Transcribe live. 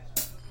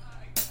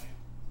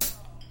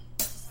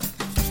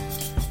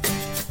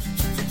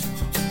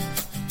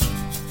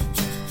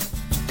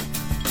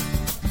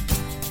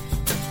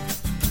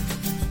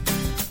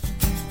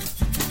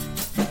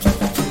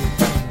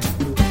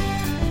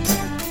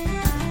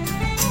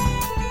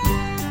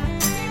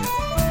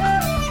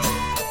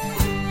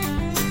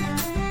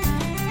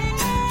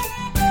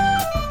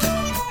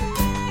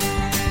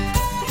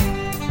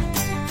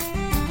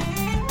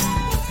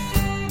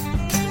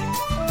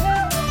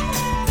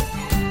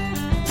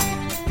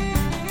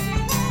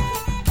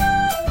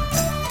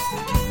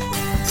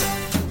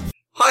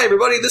Hi,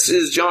 everybody. This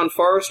is John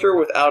Forrester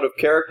with Out of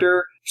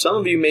Character. Some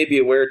of you may be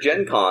aware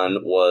Gen Con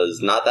was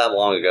not that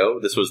long ago.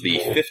 This was the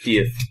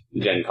 50th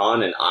Gen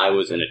Con, and I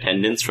was in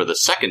attendance for the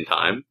second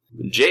time.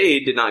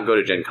 Jade did not go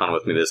to Gen Con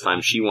with me this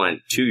time. She went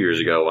 2 years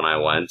ago when I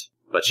went,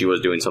 but she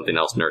was doing something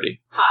else nerdy.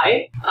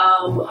 Hi.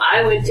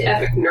 I went to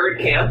Epic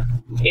Nerd Camp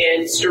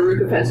in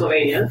Storuca,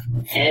 Pennsylvania,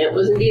 and it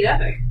was indeed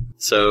epic.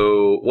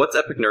 So, what's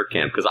Epic Nerd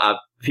Camp? Because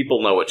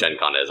people know what Gen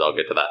Con is. I'll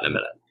get to that in a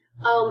minute.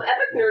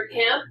 Epic Nerd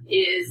Camp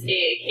is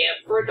a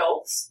camp for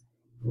adults,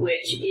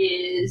 which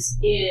is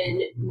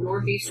in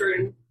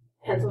northeastern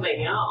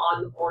Pennsylvania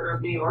on the border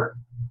of New York,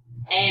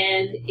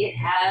 and it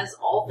has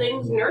all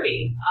things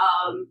nerdy.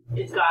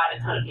 It's got a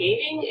ton of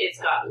gaming, it's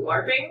got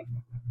LARPing,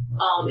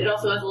 it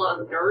also has a lot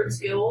of nerd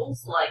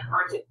skills, like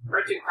arts and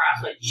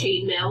crafts, like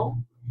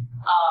chainmail,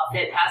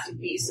 fantastic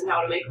beasts and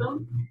how to make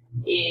them.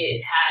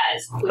 It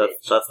has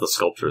Quidditch. That's the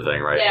sculpture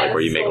thing, right? Yeah, like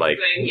where you make like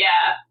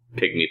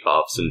pygmy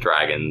puffs and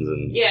dragons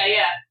and it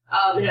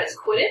has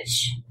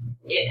Quidditch.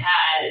 It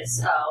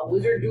has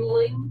wizard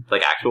dueling.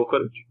 Like actual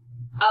Quidditch.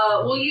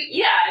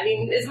 I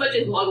mean, as much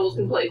as Muggles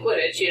can play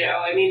Quidditch,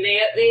 I mean,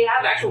 they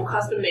have actual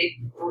custom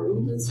made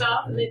rooms and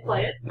stuff, and they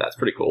play it. That's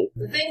pretty cool.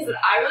 The things that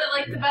I really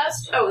like the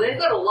best. They've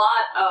got a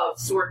lot of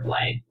sword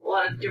play, a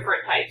lot of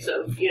different types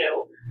of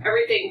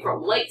everything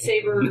from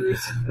lightsabers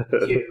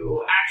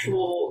to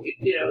actual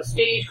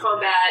stage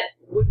combat,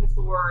 wooden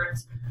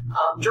swords,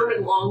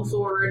 German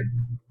longsword.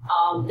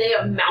 They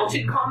have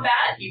mounted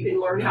combat. You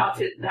can learn how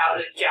to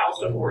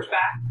joust on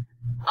horseback.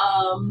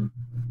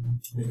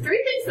 The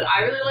three things that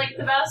I really liked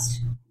the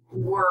best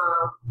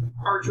were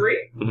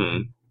archery,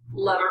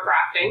 leather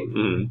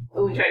crafting,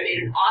 which I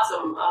made an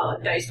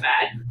awesome dice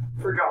bag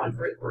for John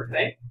for his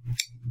birthday,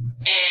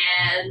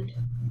 and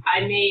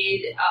I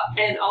made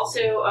and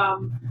also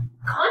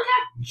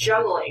contact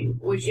juggling,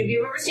 which if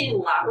you've ever seen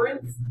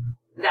Labyrinth,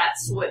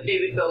 that's what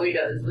David Bowie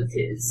does with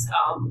his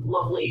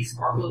lovely,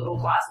 sparkly little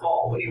glass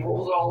ball when he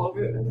rolls it all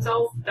over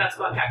himself. That's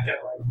contact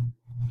juggling.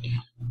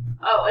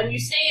 Oh, and you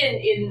stay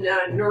in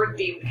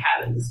nerd-themed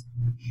cabins.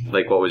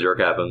 Like, what was your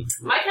cabin?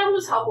 My cabin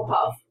was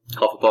Hufflepuff.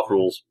 Hufflepuff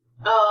rules.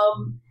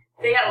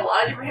 They had a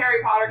lot of different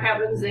Harry Potter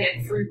cabins. They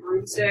had 3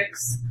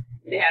 broomsticks.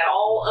 They had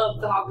all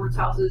of the Hogwarts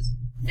houses.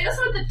 They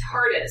also had the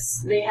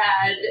TARDIS. They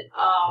had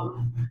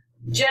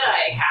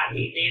Jedi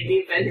Academy. They had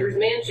the Avengers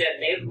Mansion.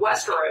 They had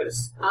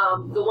Westeros.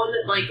 The one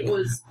that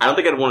was. I don't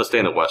think I'd want to stay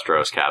in the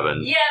Westeros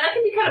cabin. Yeah, that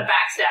can be kind of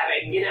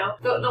backstabbing,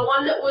 The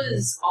one that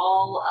was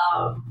all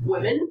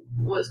women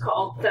was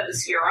called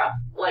Themyscira,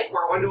 like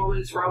where Wonder Woman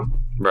is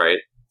from. Right.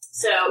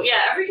 So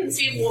yeah, every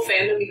conceivable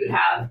fandom you could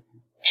have,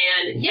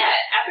 and yeah,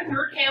 Epic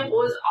Nerd Camp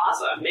was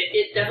awesome.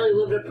 It definitely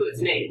lived up to its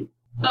name.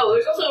 Oh,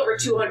 there's also over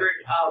 200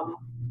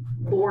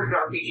 board and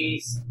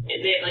RPGs.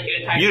 They had an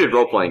entire. You did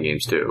role playing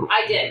games too.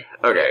 I did.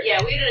 Okay. Yeah,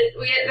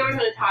 there was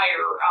an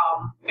entire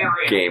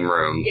area. Game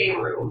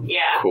room.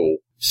 Yeah. Cool.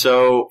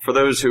 So, for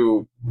those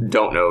who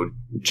don't know,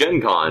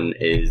 Gen Con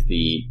is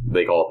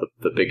they call it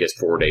the biggest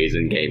 4 days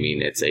in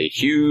gaming. It's a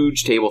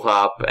huge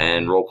tabletop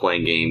and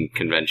role-playing game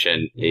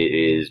convention. It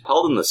is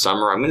held in the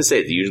summer. I'm going to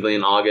say it's usually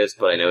in August,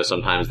 but I know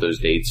sometimes those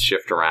dates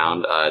shift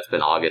around. It's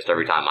been August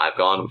every time I've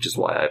gone, which is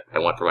why I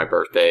went for my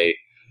birthday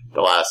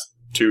the last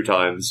 2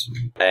 times.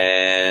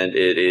 And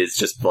it is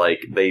just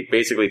they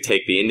basically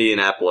take the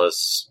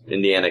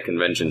Indiana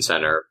Convention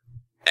Center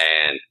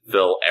and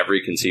fill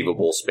every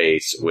conceivable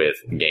space with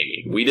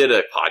gaming. We did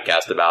a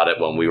podcast about it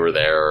when we were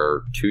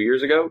there 2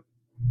 years ago.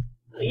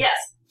 Yes.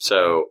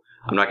 So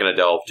I'm not going to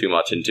delve too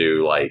much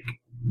into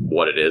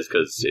what it is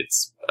because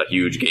it's a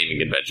huge gaming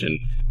convention.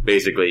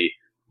 Basically,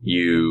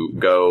 you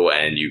go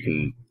and you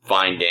can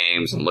find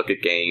games and look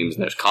at games,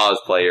 and there's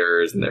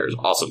cosplayers, and there's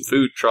awesome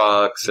food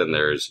trucks, and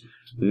there's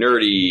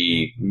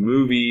nerdy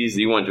movies.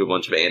 You went to a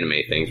bunch of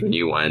anime things when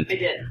you went. I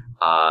did.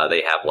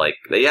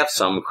 They have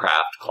some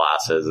craft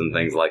classes and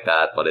things like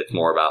that, but it's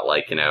more about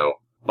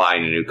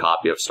buying a new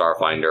copy of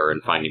Starfinder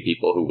and finding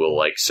people who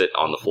will sit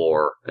on the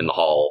floor in the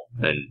hall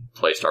and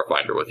play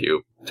Starfinder with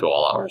you to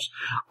all hours.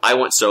 I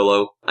went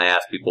solo. I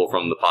asked people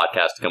from the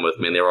podcast to come with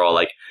me, and they were all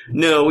like,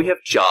 "No, we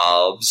have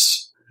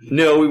jobs.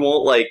 No, we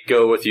won't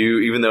go with you,"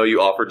 even though you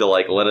offered to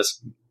let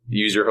us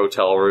use your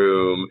hotel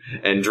room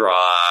and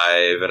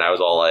drive, and I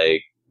was all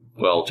like,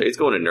 well, Jade's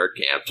going to nerd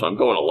camp, so I'm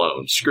going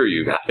alone. Screw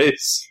you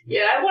guys.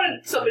 Yeah, I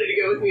wanted somebody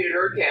to go with me to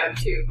nerd camp,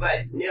 too,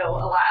 but,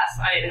 alas,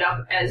 I ended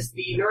up, as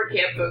the nerd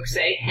camp folks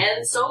say,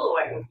 hand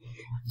soloing.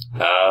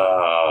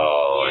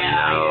 Oh,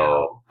 yeah,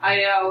 no. I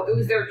know. It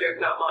was their joke,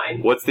 not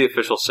mine. What's the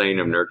official saying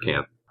of nerd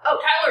camp? Oh,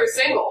 Tyler is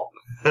single.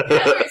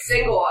 Tyler is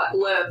single,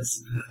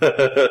 lives. Yeah,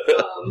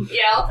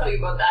 I'll tell you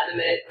about that in a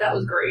minute. That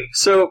was great.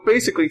 So,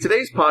 basically,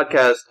 today's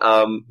podcast,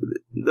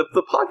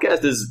 the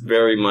podcast is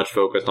very much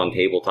focused on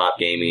tabletop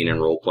gaming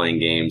and role-playing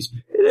games.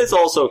 It is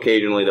also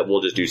occasionally that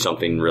we'll just do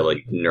something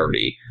really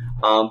nerdy.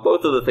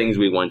 Both of the things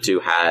we went to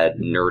had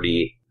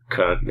nerdy,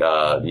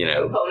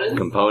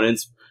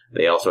 components.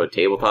 They also had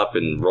tabletop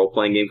and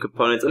role-playing game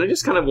components, and I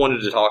just kind of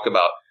wanted to talk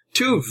about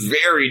two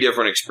very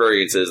different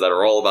experiences that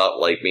are all about,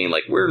 like, being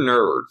like, we're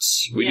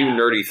nerds. We do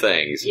nerdy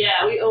things.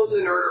 Yeah, we own the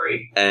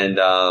nerdery. And,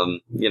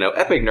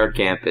 Epic Nerd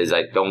Camp is,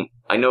 I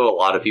know a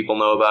lot of people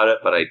know about it,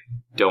 but I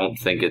don't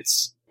think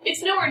it's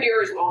nowhere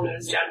near as well known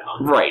as Gen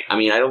Con. Right. I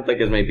mean, I don't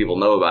think as many people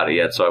know about it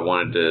yet, so I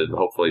wanted to,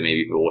 hopefully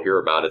maybe people will hear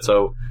about it.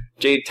 So,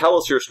 Jade, tell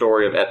us your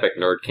story of Epic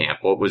Nerd Camp.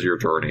 What was your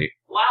journey?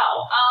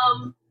 Wow.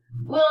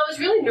 Well, I was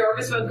really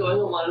nervous about going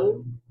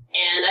alone,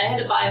 and I had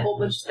to buy a whole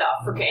bunch of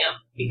stuff for camp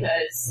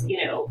because,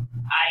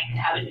 I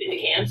haven't been to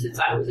camp since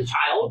I was a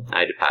child. I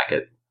had to pack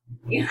it.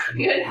 You had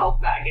to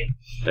help pack it.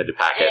 I had to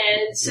pack it.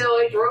 And so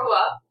I drove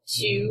up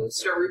to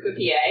Staruka,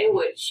 PA,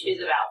 which is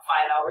about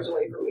 5 hours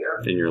away from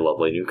here. In your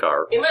lovely new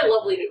car. In my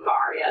lovely new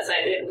car, yes,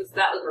 I did.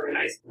 That was very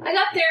nice. I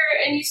got there,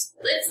 and it's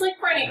like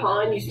for any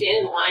con, you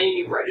stand in line and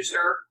you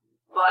register.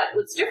 But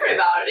what's different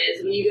about it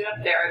is when you get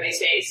up there and they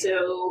say,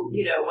 so,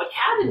 what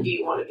cabin do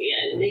you want to be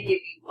in? And they give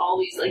you all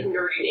these, like,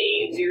 nerdy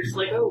names. You're just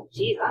like, oh,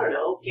 geez, I don't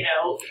know,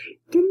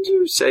 Didn't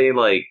you say,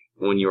 like,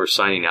 when you were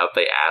signing up,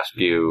 they asked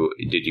you,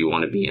 did you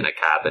want to be in a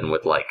cabin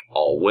with, like,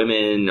 all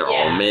women or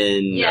all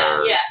men? Yeah,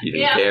 or you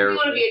didn't care? Do you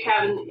want to be a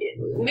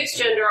cabin, mixed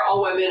gender,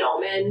 all women,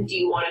 all men? Do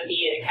you want to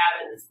be in a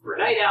cabin for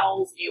night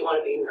owls? Do you want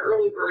to be in an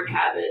early bird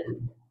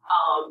cabin?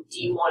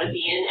 Do you want to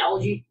be in an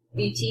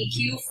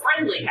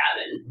LGBTQ-friendly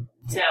cabin?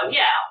 So,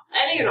 yeah,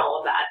 any and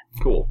all of that.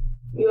 Cool.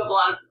 You have a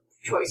lot of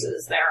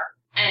choices there.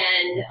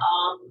 And,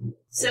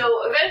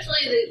 so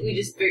eventually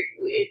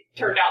it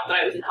turned out that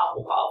I was in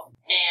Hufflepuff.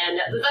 And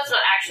that's not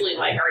actually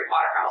my Harry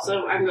Potter house.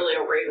 I'm really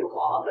a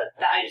Ravenclaw, but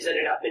I just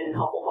ended up in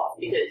Hufflepuff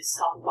because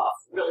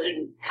Hufflepuff really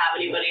didn't have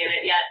anybody in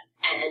it yet.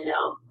 And,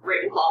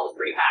 Ravenclaw was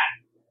pretty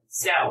packed.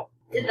 So,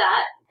 did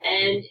that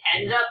and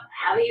ended up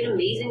having an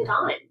amazing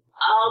time.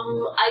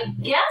 I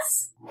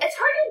guess it's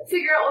hard to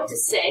figure out what to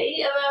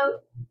say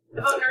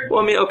about Nerd.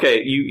 Well, I mean,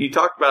 okay, you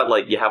talked about,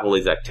 like, you have all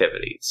these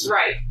activities.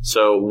 Right.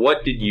 So,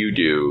 what did you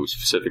do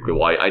specifically?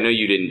 Why? I know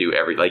you didn't do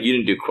you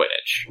didn't do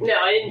Quidditch. No,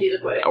 I didn't do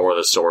the Quidditch. Or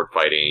the sword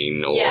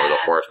fighting, or the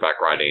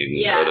horseback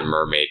riding, or the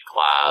mermaid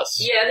class.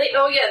 Yeah, they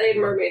had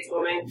mermaid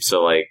swimming.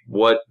 So, like,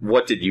 what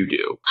did you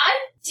do? I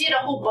did a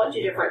whole bunch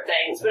of different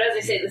things, but as I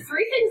say, the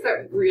three things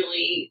that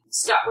really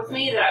stuck with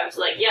me that I was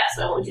like, yes,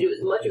 I want to do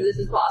as much of this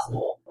as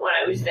possible when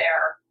I was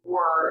there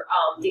were,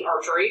 the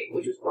archery,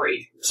 which was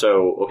great.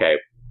 So, okay.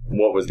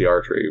 What was the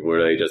archery?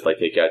 Would they just, like,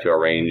 take you out to a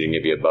range and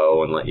give you a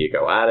bow and let you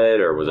go at it?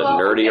 Or was it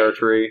nerdy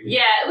archery?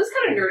 Yeah, it was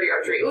kind of nerdy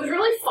archery. It was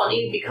really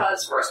funny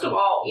because, first of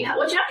all,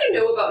 what you have to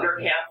know about Nerd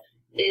Camp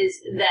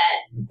is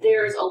that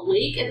there's a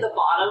lake at the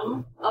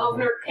bottom of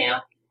Nerd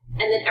Camp,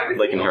 and then everything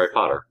like in Harry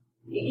Potter.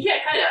 Yeah,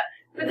 kind of.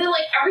 But then,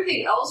 like,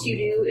 everything else you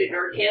do at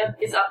Nerd Camp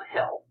is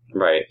uphill.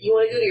 Right. You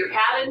want to go to your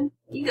cabin,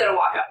 you gotta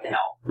walk up the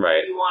hill.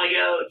 Right. You want to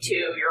go to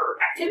your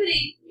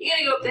activity, you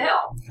gotta go up the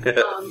hill.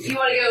 You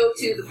want to go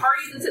to the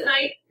party that's at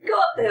night, go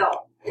up the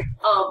hill.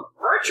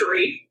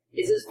 Archery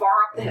is as far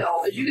up the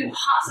hill as you can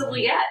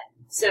possibly get.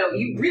 So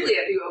you really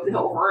have to go up the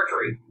hill for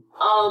archery.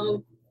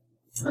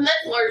 And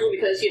that's largely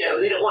because, they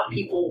don't want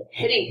people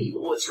hitting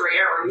people with stray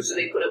arrows, so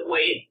they put it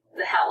way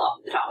the hell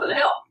up at the top of the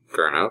hill.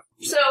 Fair enough.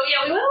 So,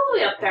 yeah, we went all the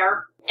way up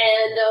there,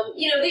 and,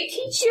 they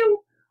teach you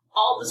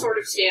all the sort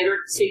of standard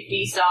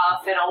safety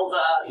stuff and all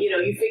the,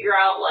 you figure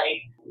out,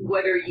 like,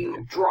 whether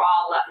you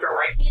draw left or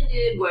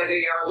right-handed, whether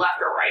you're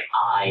left or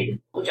right-eyed,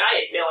 which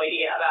I had no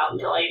idea about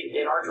until I even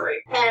did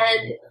archery.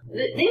 And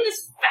they have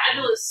this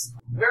fabulous,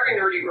 very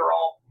nerdy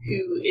girl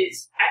who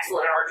is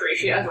excellent at archery.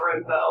 She has her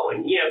own bow,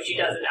 and, she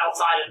does it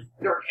outside of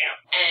Nerd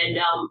Camp. And,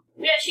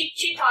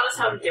 she taught us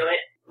how to do it.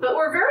 But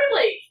we're very,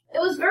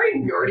 it was very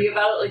nerdy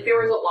about it. Like,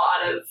 there was a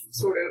lot of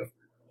sort of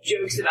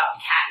jokes about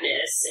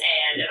Katniss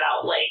and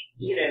about,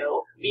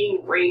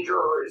 being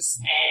rangers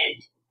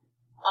and,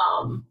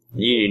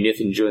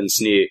 Nathan John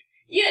Snape.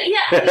 Yeah,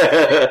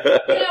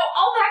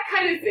 all that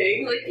kind of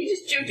thing. Like, he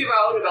just joked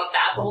around about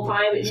that the whole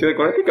time. See, like,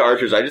 when I think of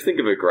archers, I just think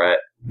of Ygritte,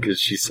 because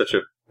she's such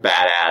a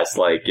badass,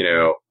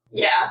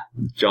 Yeah.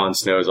 Jon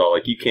Snow's all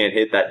like, you can't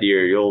hit that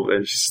deer,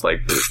 and she's like,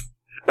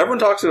 everyone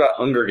talks about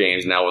Hunger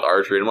Games now with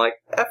archery, and I'm like,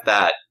 F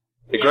that.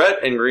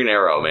 Ygritte and Green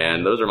Arrow,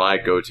 man, those are my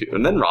go-to.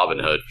 And then Robin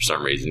Hood, for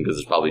some reason, because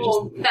it's probably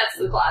that's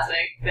the classic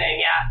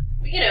thing, yeah.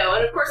 But,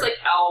 and of course,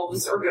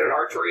 elves are good at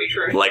archery.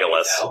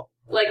 Legolas.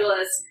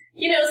 Legolas.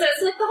 So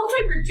it's like the whole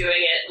time you're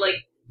doing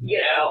it,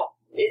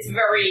 it's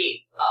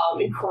very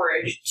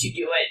encouraged to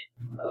do it.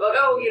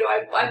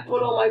 Like, I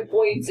put all my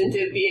points into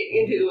the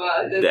be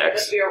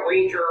a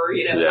ranger,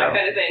 that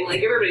kind of thing.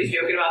 Like, everybody's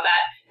joking about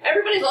that.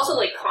 Everybody's also,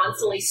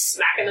 constantly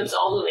smacking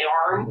themselves in the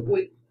arm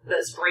with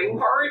the spring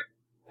part.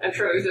 I'm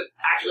sure there's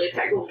actually a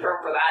technical term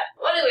for that.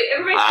 Well, anyway,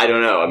 everybody... I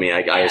don't know. I mean,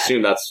 I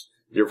assume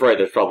you're right,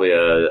 there's probably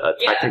a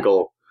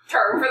technical...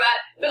 term for that.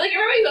 But,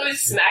 everybody's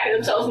always smacking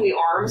themselves in the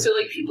arm, so,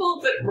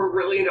 people that were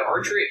really into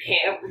archery at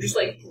camp were just,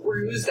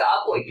 bruised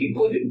up,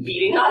 people had been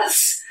beating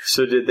us.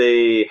 So did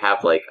they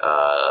have,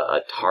 a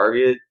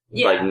target?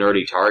 Yeah.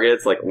 Nerdy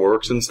targets,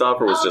 orcs and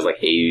stuff, or was it just,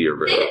 hay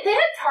or... They had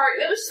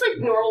it was just,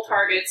 normal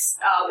targets,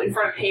 in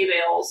front of hay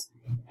bales.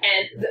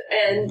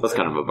 And that's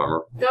kind of a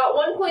bummer. At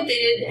one point they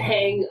did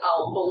hang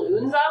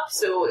balloons up,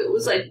 so it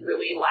was like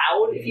really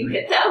loud if you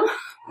hit them.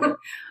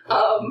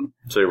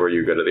 So were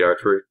you good at the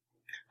archery?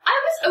 I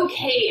was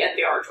okay at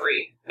the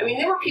archery. I mean,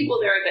 there were people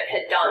there that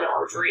had done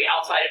archery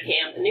outside of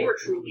camp, and they were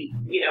truly,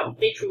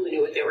 they truly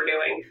knew what they were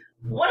doing.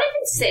 What I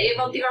can say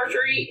about the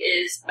archery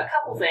is a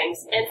couple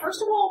things. And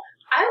first of all,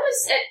 I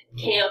was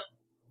at camp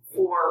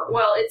for,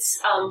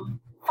 it's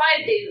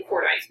 5 days and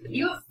 4 nights, but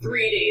you have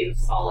 3 days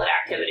of solid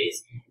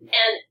activities.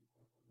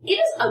 And it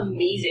is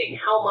amazing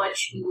how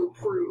much you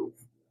improve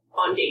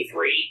on day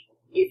 3.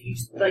 If you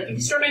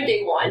start on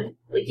day 1,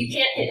 you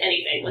can't hit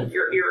anything.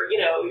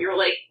 You're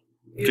like...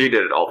 So you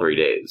did it all 3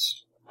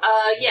 days?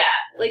 Yeah.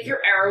 Your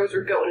arrows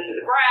are going into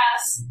the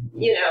grass,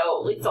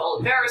 it's all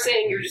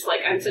embarrassing. You're just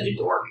I'm such a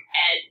dork.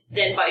 And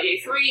then by day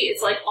 3,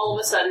 it's all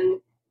of a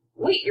sudden,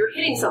 wait, you're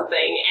hitting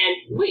something,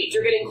 and wait,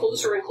 you're getting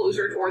closer and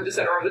closer toward the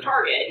center of the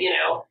target,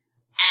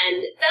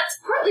 And that's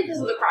partly because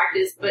of the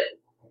practice, but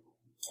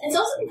it's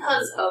also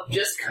because of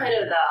just kind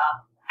of the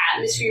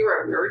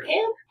atmosphere of nerd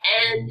camp.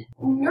 And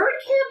nerd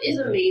camp is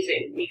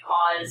amazing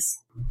because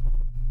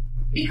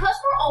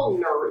we're all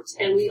nerds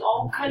and we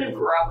all kind of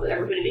grew up with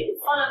everybody making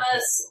fun of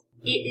us.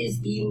 It is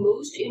the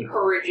most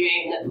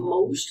encouraging,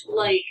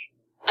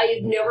 I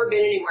have never been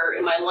anywhere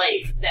in my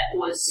life that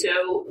was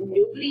so,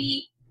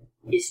 nobody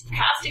is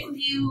sarcastic with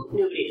you,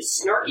 nobody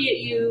is snarky at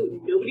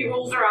you, nobody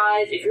rolls their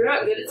eyes. If you're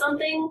not good at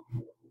something,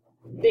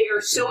 they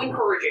are so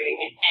encouraging,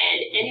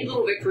 and any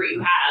little victory you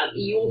have,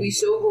 you will be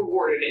so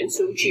rewarded and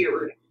so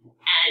cheered.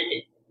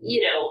 And,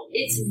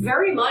 it's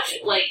very much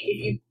like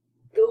if you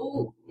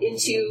go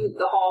into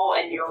the hall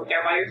and you're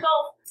there by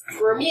yourself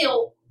for a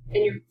meal,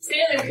 and you're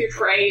standing there with your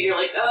tray, and you're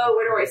like, oh,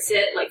 where do I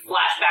sit?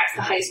 Flashbacks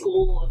to high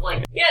school.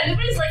 Yeah,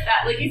 nobody's like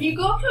that. If you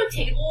go up to a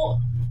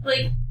table,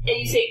 and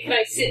you say, can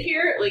I sit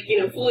here?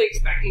 Fully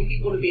expecting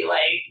people to be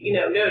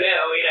no,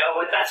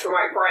 that's for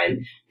my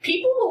friend.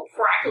 People will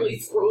practically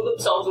throw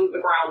themselves into the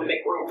ground to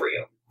make room for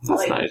you.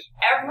 That's nice.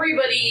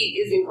 Everybody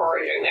is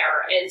encouraging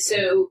there. And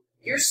so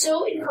you're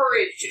so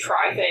encouraged to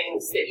try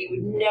things that you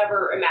would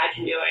never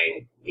imagine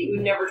doing, that you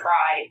would never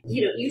try.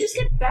 You just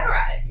get better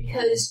at it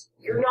because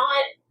you're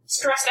not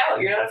stressed out.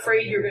 You're not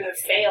afraid you're going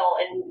to fail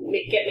and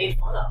get made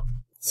fun of.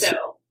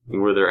 So.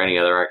 Were there any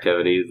other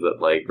activities that,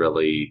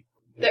 really...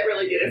 That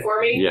really did it for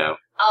me? Yeah.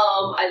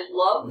 I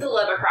loved the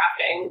leather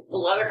crafting. The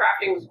leather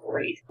crafting was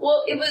great.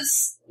 Well, it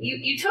was,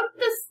 you took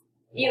this,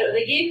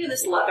 they gave you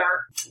this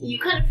leather, you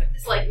kind of took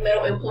this,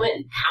 metal implement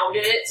and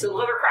pounded it, so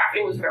leather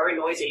crafting was very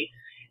noisy.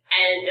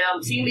 And,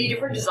 so you made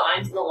different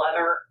designs in the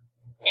leather.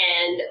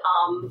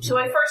 And, so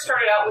I first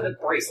started out with a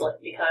bracelet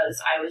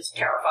because I was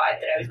terrified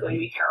that I was going to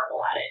be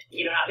terrible at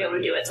it, not be able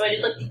to do it. So I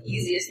did, the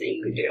easiest thing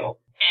you could do.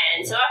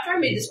 And so after I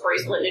made this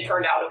bracelet and it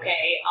turned out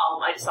okay,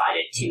 I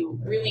decided to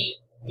really,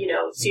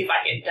 see if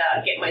I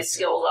could get my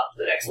skills up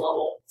to the next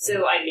level.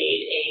 So I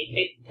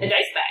made a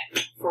dice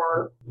bag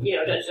for,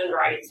 Dungeons &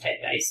 Dragons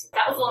type dice.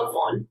 That was a lot of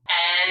fun.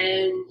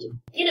 And,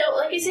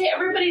 like I say,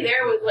 everybody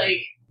there was,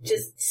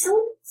 just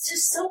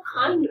so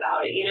kind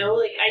about it,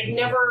 I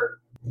never,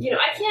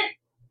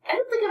 I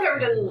don't think I've ever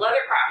done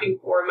leather crafting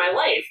before in my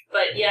life,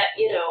 but yet,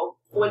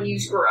 when you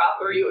screw up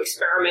or you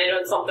experiment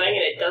on something and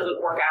it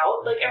doesn't work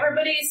out,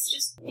 everybody's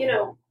just,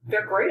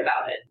 they're great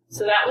about it.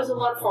 So that was a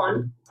lot of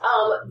fun.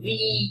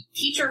 The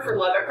teacher for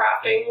leather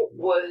crafting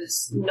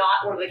was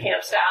not one of the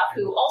camp staff,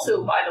 who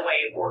also, by the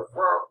way, were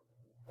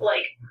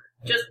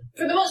just,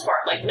 for the most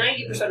part,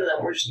 90% of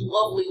them were just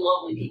lovely,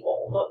 lovely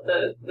people,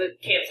 the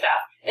camp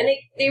staff. And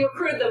they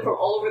recruited them from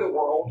all over the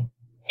world.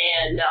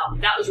 And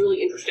that was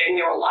really interesting.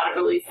 There were a lot of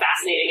really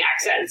fascinating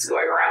accents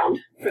going around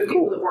for the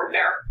people that worked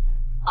there.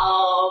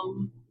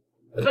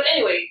 But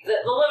anyway, the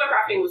leather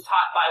crafting was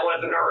taught by one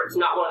of the nerds,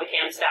 not one of the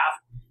camp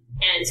staff.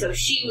 And so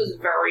she was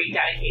very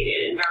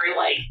dedicated and very,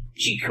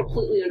 she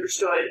completely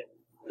understood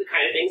the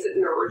kind of things that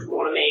nerds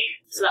want to make.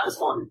 So that was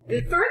fun.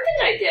 The third thing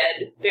I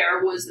did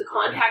there was the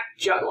contact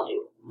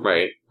juggling.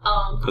 Right.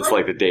 It's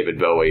the David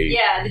Bowie.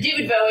 Yeah, the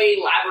David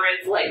Bowie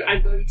labyrinth,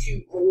 I'm going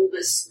to roll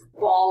this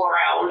ball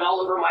around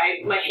all over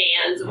my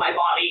hands and my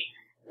body.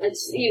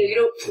 It's, you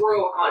don't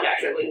throw a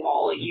contact juggling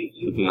ball.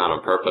 Not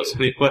on purpose,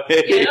 anyway.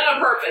 Yeah, not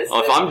on purpose.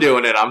 Well, if I'm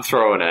doing it, I'm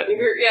throwing it.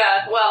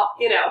 Yeah, well,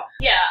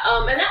 Yeah,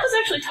 and that was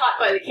actually taught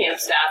by the camp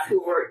staff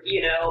who were,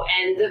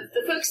 and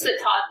the folks that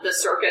taught the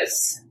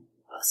circus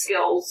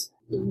skills,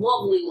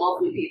 lovely,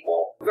 lovely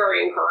people.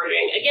 Very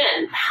encouraging.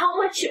 Again, how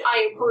much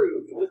I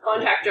improved with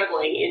contact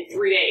juggling in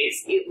 3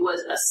 days, it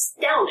was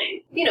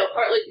astounding.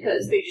 Partly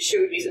because they just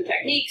showed me some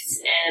techniques,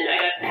 and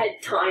I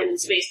had time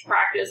and space to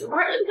practice, and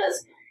partly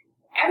because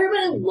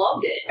everybody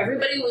loved it.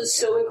 Everybody was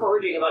so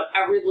encouraging about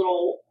every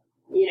little,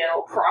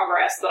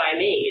 progress that I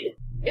made.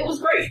 It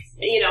was great.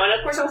 And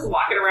of course I was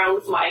walking around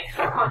with my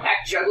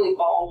contact juggling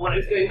ball when I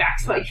was going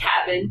back to my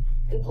cabin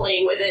and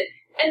playing with it.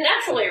 And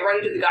naturally I run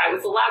into the guy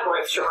with the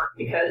labyrinth shirt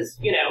because,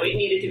 it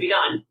needed to be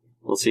done.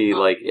 Well, see,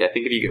 I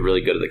think if you get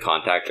really good at the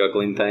contact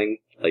juggling thing,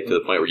 to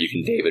the point where you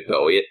can David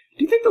Bowie it,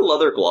 do you think the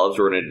leather gloves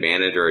were an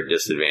advantage or a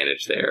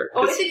disadvantage there?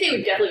 Oh, I think they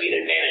would definitely be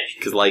an advantage.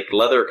 Because,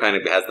 leather kind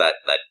of has that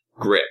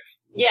grip.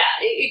 Yeah,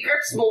 it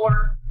grips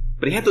more.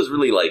 But he had those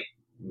really, like,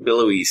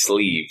 billowy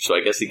sleeves, so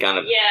I guess he kind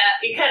of...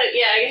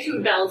 I guess you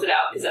would balance it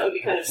out, because that would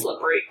be kind of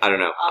slippery. I don't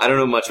know. I don't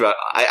know much about...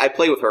 I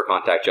play with her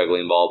contact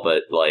juggling ball,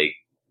 but, like...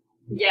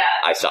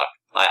 Yeah. I suck.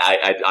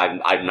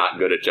 I'm not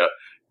good at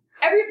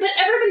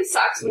Everybody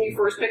sucks when you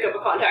first pick up a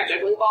contact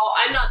juggling ball.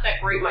 I'm not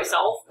that great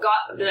myself.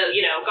 God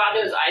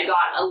knows I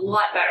got a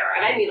lot better,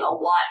 and I mean a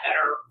lot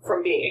better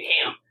from being at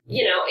camp.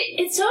 You know,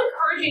 it's so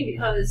encouraging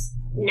because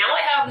now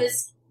I have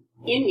this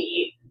in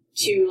me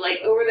to, like,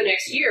 over the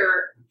next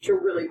year, to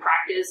really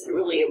practice and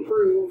really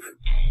improve,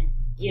 and,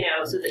 you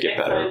know, so that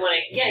next time when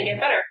get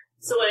better.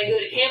 So when I go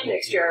to camp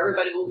next year,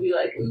 everybody will be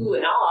like, ooh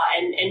and ah,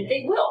 and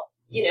they will.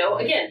 You know,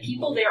 again,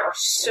 people there are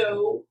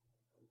so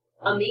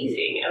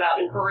amazing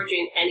about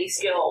encouraging any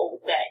skill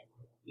that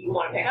you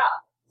want to pick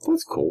up.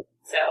 That's cool.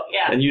 So,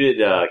 yeah. And you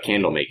did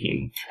candle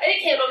making. I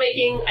did candle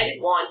making, I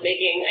did wand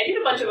making, I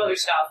did a bunch of other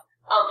stuff.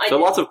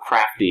 Lots of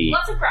crafty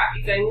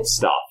things.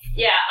 Stuff.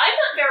 Yeah, I'm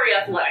not very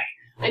athletic.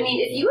 I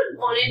mean, if you had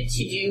wanted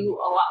to do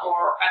a lot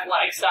more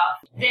athletic stuff,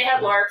 they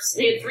had LARPs.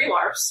 They had 3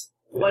 LARPs.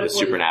 One was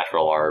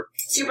Supernatural LARP.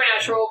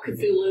 Supernatural,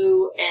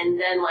 Cthulhu, and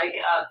then, like,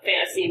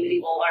 fantasy and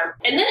medieval LARP.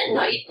 And then at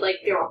night, like,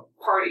 there were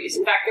parties.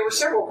 In fact, there were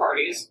several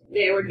parties.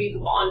 There would be the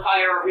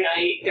bonfire every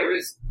night. There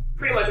was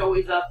pretty much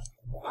always a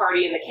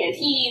party in the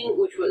canteen,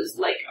 which was,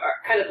 like,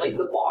 kind of like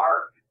the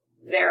bar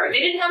there. They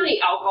didn't have any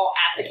alcohol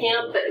at the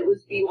camp, but it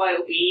was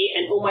BYOB,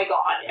 and oh my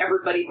god,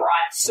 everybody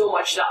brought so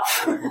much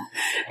stuff.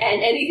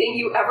 And anything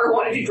you ever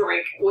wanted to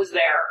drink was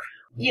there.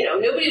 You know,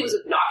 nobody was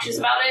obnoxious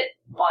about it,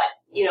 but,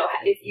 you know,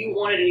 if you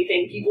wanted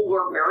anything, people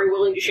were very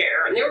willing to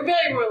share, and they were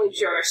very willing to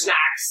share their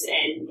snacks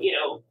and, you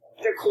know,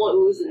 their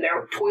clothes and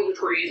their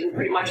toiletries and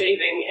pretty much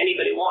anything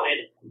anybody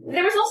wanted.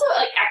 There was also,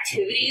 like,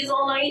 activities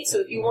all night, so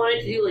if you wanted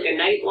to do, like, a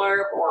night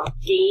LARP or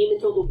game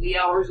until the wee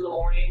hours of the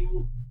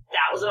morning,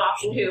 that was an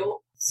option,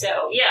 too.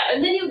 So, yeah,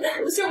 and then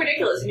it was so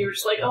ridiculous, and you were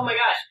just like, oh my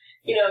gosh,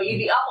 you know, you'd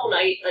be up all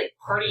night, like,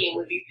 partying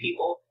with these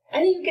people,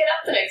 and then you get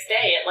up the next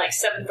day at, like,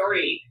 7:30,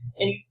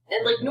 and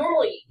like,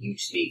 normally you'd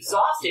just be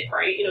exhausted,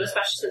 right? You know,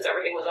 especially since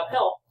everything was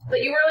uphill.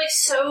 But you were, like,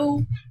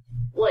 so,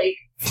 like,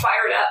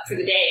 fired up for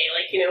the day.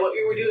 Like, you know, what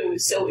you were doing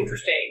was so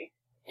interesting,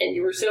 and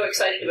you were so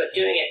excited about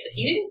doing it that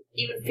you didn't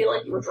even feel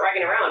like you were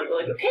dragging around. You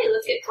were like, okay,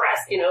 let's get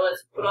dressed, you know,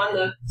 let's put on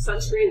the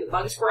sunscreen, the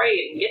bug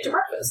spray, and get to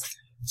breakfast.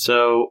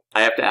 So,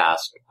 I have to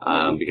ask,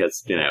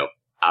 because, you know,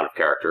 out of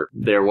character,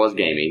 there was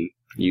gaming.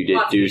 You did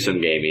do some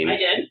gaming.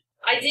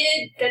 I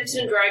did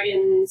Dungeons &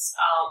 Dragons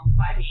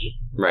 5e.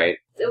 Right.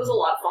 It was a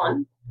lot of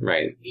fun.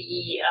 Right.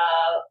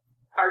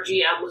 Our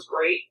GM was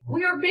great.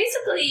 We were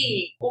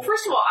basically... Well,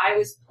 first of all, I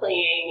was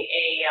playing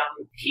a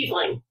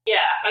tiefling. Yeah,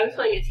 I was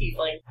playing a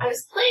tiefling. I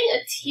was playing a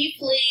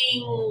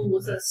tiefling...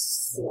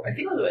 I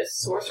think it was a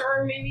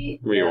sorcerer, maybe?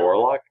 Were you a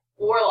warlock?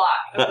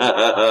 Warlock.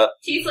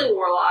 Tiefling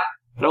warlock.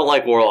 I don't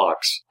like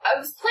warlocks. I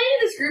was playing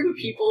this group of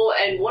people,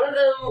 and one of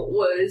them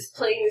was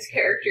playing this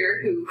character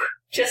who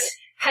just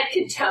had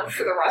contempt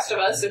for the rest of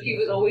us, so he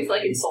was always,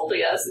 like,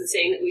 insulting us and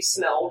saying that we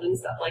smelled and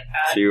stuff like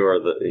that. So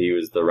he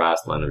was the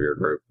Rastlin of your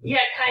group.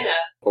 Yeah, kinda.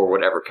 Or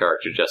whatever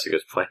character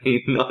Jessica's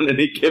playing on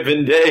any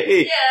given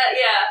day.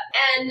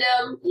 Yeah. And,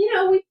 you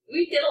know,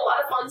 we did a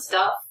lot of fun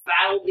stuff.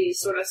 Battled these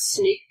sort of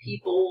snake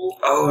people.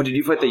 Oh, did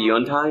you fight the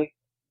Yuntai?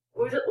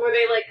 Were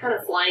they, like, kind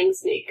of flying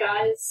snake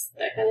guys?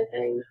 That kind of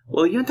thing?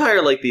 Well, the Yuntai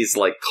are like these,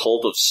 like,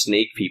 cult of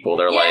snake people.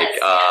 They're yes.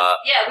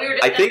 Yeah, we were...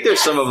 I think there's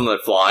some of them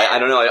that fly. I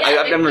don't know.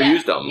 I've never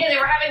used them. Yeah, they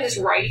were having this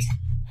rite,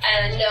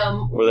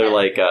 and, where they're,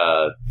 like,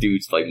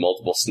 dudes, like,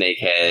 multiple snake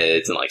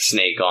heads and, like,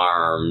 snake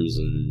arms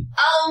and...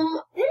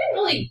 They didn't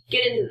really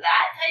get into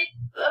that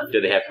type of...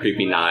 Did they have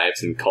creepy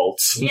knives and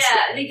cults? And stuff?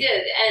 They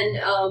did,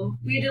 and,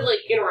 we did, like,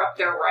 interrupt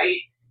their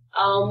rite.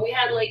 We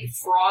had, like,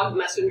 frog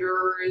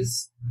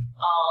messengers,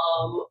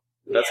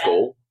 That's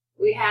cool.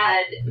 We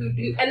had,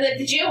 and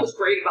the GM was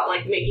great about,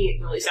 like, making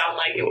it really sound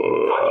like it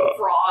was talking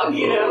frog,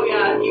 you know?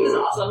 Yeah, he was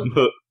awesome.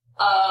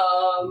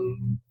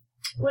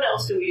 What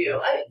else do we do?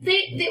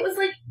 It was,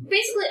 like,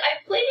 basically,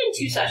 I played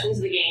in 2 sessions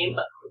of the game,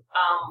 but,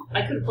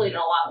 I could have played in a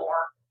lot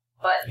more.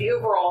 But the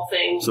overall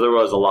thing... So there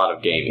was a lot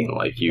of gaming,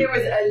 like you... There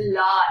was a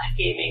lot of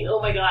gaming.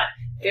 Oh my god.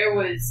 There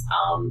was,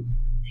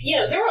 you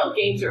know, there were all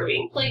games that were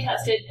being play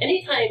tested.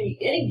 Any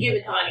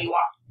given time you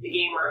walked the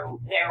game room,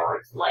 there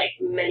were, like,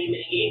 many,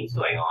 many games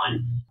going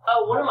on.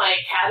 One of my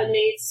cabin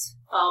mates,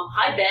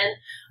 hi Ben,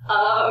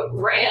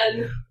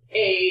 ran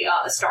a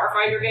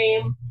Starfinder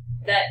game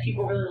that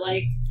people really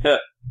liked.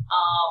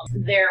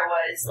 There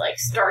was, like,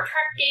 Star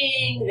Trek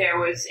game, there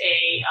was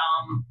a,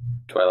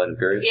 Twilight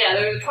Imperium? Yeah,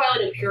 there was a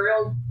Twilight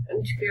Imperium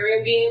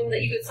game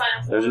that you could sign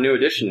up for. There's a new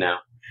edition now.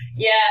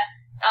 Yeah,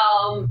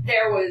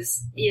 there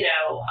was, you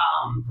know,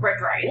 Red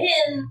Dragon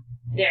Inn.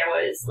 There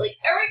was, like,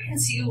 every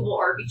conceivable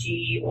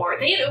RPG, or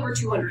they had over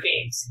 200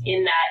 games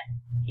in that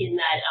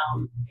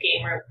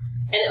game room.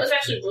 And it was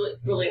actually really,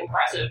 really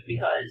impressive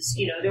because,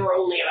 you know, there were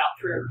only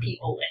about 300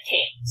 people at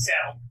camp. So,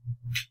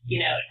 you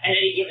know, at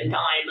any given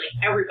time, like,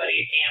 everybody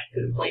at camp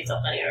could have played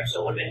something and there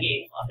still would have been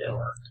games left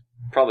over.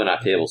 Probably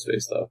not table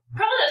space, though.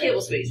 Probably not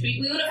table space.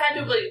 We would have had to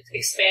have, like,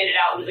 expanded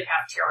out into the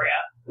cafeteria,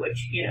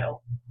 which, you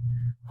know.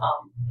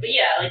 But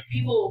yeah, like,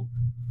 people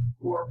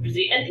were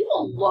busy, and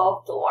people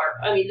loved the LARP.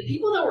 I mean, the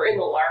people that were in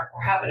the LARP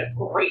were having a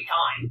great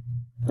time.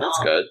 That's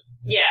good.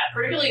 Yeah,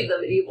 particularly the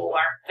medieval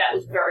LARP, that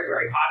was very,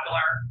 very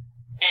popular.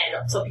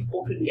 And some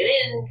people couldn't get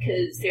in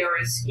because there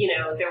was, you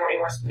know, there weren't any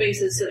more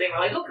spaces, so they were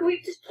like, oh, can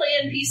we just play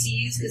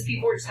NPCs? Because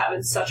people were just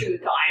having such a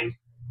good time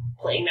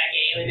playing that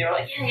game, and they were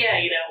like, yeah,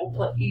 you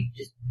know, you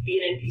just be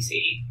an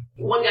NPC.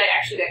 One guy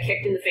actually got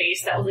kicked in the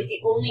face. That was, like,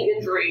 the only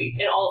injury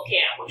in all of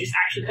camp, which is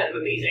actually kind of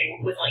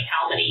amazing, with, like,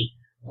 how many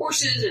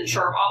horses and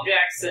sharp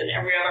objects and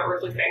every other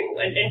earthly thing,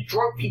 and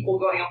drunk people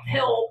going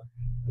uphill,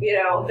 you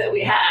know, that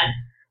we had.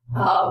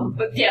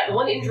 But yeah, the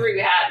one injury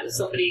we had was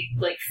somebody,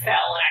 like,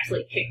 fell and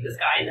actually kicked this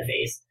guy in the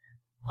face.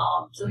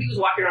 So he was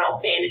walking around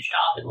all bandaged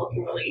up and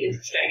looking really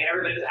interesting, and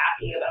everybody was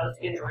asking about his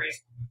injuries.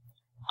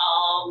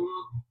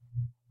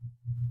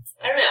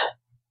 I don't know.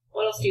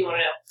 What else do you want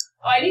to know?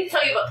 Oh, I need to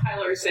tell you about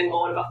Tyler's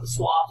single and about the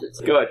swaps.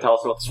 Go ahead, tell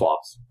us about the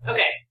swaps.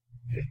 Okay.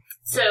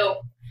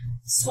 So,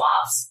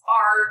 swaps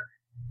are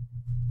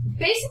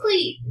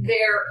basically,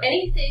 they're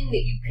anything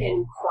that you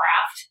can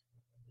craft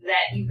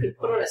that you could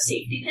put on a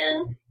safety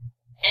pin.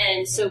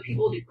 And so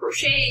people did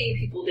crochet,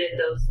 people did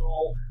those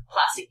little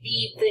plastic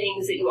bead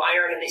things that you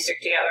iron and they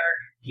stick together.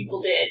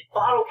 People did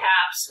bottle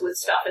caps with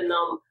stuff in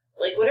them.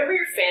 Like, whatever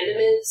your fandom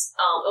is,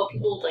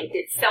 people, like,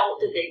 did felt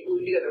that they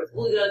glued together with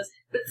glue guns.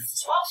 But the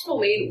swaps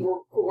people made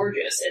were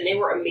gorgeous, and they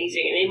were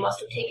amazing, and they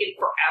must have taken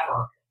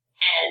forever.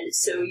 And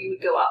so you would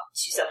go up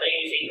to somebody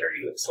and you say, you're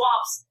doing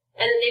swaps,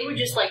 and then they would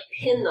just, like,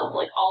 pin them,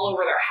 like, all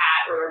over their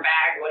hat or their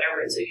bag or whatever,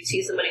 and so you'd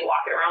see somebody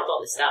walking around with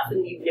all this stuff,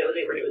 and you'd know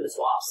they were doing the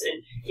swaps.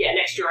 And, yeah,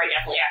 next year I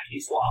definitely have to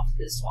do swaps,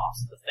 because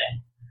swaps is the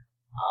thing.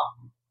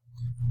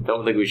 I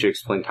don't think we should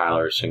explain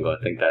Tyler's single. I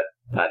think that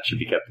should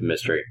be kept a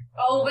mystery.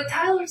 Oh, but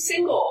Tyler's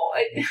single.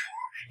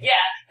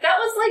 Yeah, that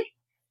was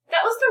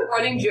the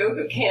running joke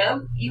of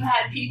camp. You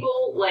had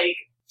people, like,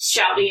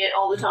 shouting it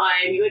all the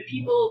time. You had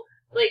people,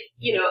 like,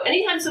 you know,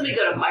 anytime somebody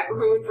got a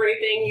microphone for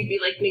anything, you'd be,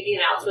 like, making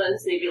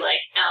announcements, and they'd be like,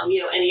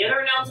 you know, any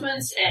other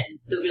announcements? And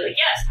they'd be like,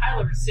 yes,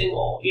 Tyler's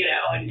single, you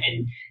know, and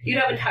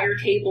you'd have entire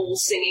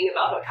tables singing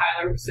about how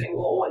Tyler was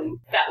single, and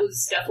that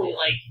was definitely,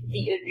 like,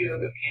 the in joke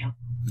of camp.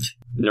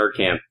 Nerd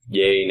camp,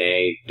 yay,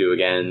 nay, do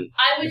again.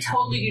 I would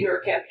totally do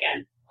Nerd Camp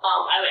again.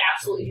 I would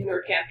absolutely do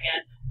Nerd Camp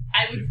again.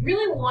 I would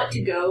really want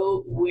to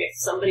go with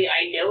somebody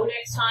I know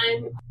next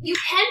time. You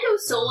can go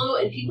solo,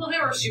 and people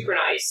there are super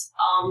nice.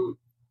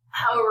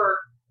 However,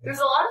 there's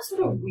a lot of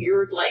sort of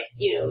weird, like,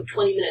 you know,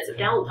 20 minutes of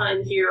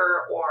downtime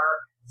here,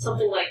 or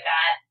something like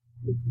that,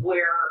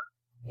 where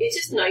it's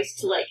just nice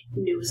to, like,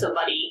 know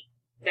somebody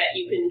that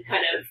you can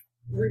kind of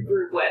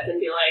regroup with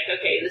and be like,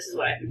 okay, this is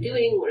what I've been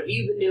doing, what have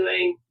you been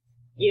doing?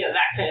 You know,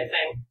 that kind of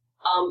thing.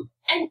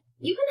 And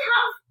you can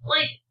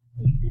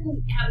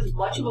have as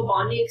much of a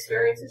bonding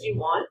experience as you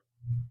want.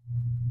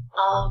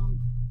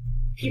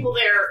 People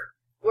there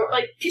were,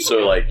 like, people...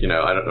 So, like, you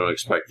know, I don't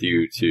expect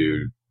you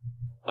to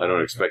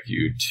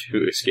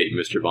escape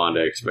Mr. Bond.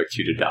 I expect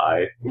you to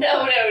die.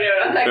 No,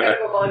 I'm not going to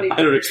go bonding.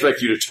 I don't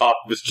expect you to talk,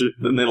 Mr.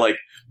 Then they, like,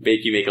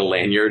 make you make a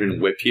lanyard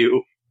and whip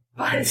you.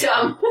 But,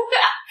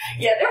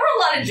 yeah, there were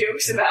a lot of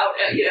jokes about,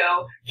 you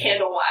know,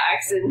 candle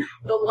wax and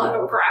the love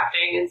of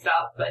crafting and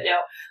stuff, but no.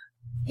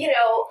 You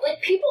know,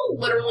 like, people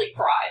literally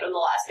cried on the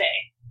last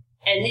day,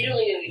 and they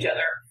only knew each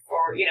other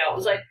for, you know, it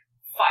was like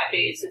 5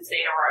 days since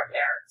they'd arrived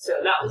there, so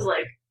that was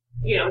like,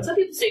 you know, and some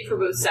people stayed for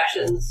both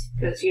sessions,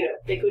 because, you know,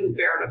 they couldn't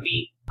bear to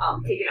be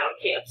taken out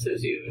of camp so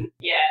soon.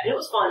 Yeah, and it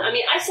was fun. I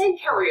mean, I sang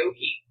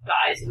karaoke,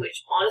 guys,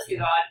 which, honest to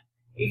God,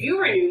 if you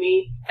ever knew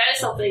me, that is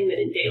something that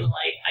in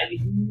daylight I would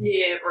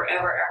never,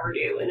 ever, ever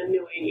do in a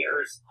million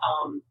years.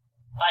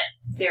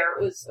 But there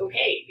it was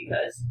okay,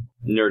 because...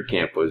 Nerd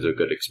Camp was a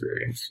good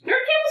experience. Nerd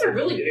Camp was a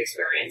really good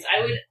experience.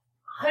 I would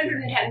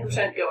 110%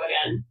 go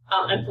again.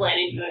 I'm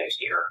planning to go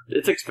next year.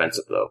 It's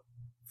expensive, though.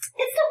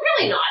 It's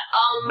really not.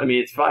 I mean,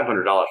 it's $500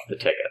 for the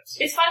tickets.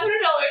 It's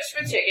 $500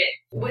 for the ticket.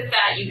 With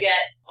that, you get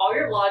all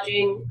your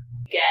lodging,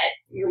 you get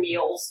your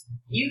meals.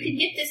 You can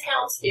get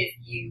discounts if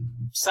you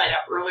sign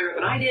up earlier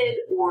than I did,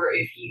 or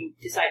if you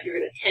decide you're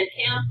going to tent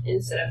camp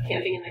instead of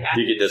camping in the cabin.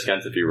 Do you get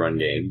discounts if you run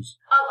games?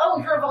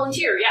 If you're a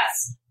volunteer,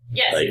 yes.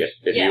 Yes. Like,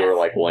 if you were,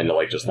 like, willing to,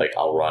 like, just, like,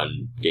 I'll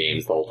run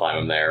games the whole time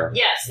I'm there.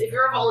 Yes, if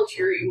you're a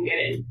volunteer, you can get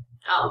in.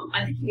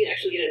 I think you can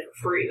actually get it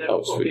for free.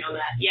 Don't quote me on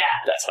that. Yeah.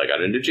 That's how I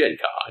got into Gen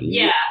Con.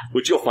 Yeah.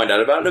 Which you'll find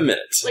out about in a minute.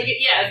 Like,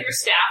 yeah, if you're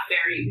staff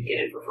there, you can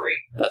get in for free.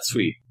 That's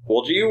sweet.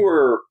 Well, you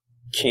were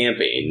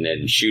camping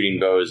and shooting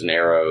bows and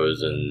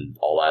arrows and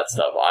all that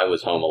stuff. I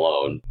was home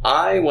alone.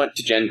 I went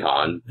to Gen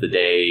Con the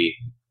day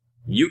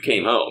you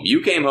came home.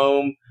 You came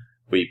home,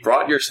 we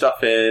brought your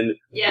stuff in,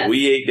 yes.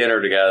 We ate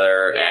dinner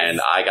together, yes.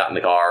 And I got in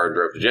the car and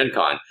drove to Gen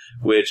Con,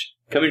 which,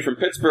 coming from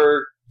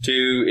Pittsburgh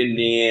to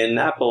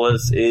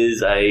Indianapolis,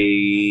 is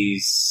a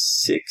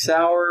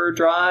 6-hour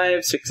drive,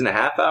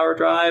 6.5-hour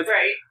drive.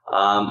 Right.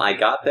 I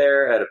got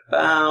there at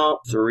about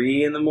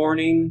 3 in the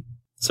morning.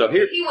 So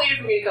here, he waited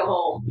for me to come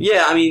home.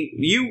 Yeah, I mean,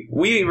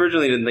 we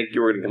originally didn't think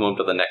you were going to come home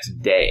till the next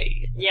day.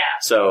 Yeah.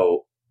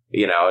 So,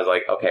 I was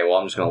like, okay, well,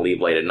 I'm just going to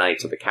leave late at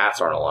night so the cats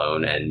aren't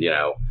alone, and,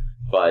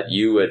 but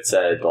you had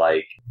said,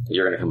 like,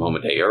 you're going to come home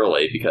a day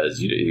early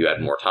because you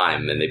had more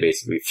time, and they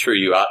basically threw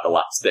you out the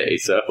last day,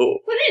 so... Well,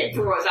 they didn't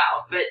throw us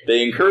out, but...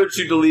 They encouraged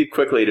you to leave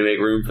quickly to make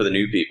room for the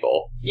new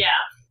people. Yeah.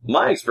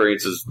 My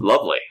experience is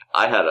lovely.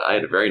 I had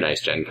a very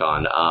nice Gen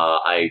Con.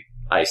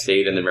 I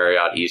stayed in the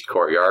Marriott East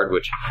Courtyard,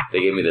 which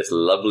they gave me this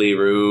lovely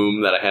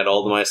room that I had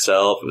all to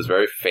myself. It was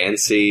very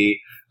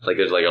fancy. Like,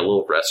 there's like a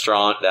little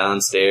restaurant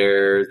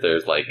downstairs.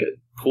 There's like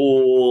a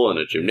pool and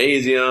a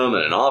gymnasium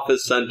and an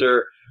office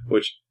center,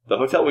 which the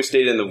hotel we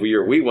stayed in the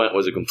year we went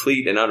was a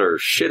complete and utter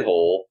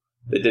shithole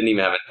that didn't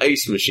even have an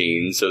ice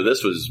machine, so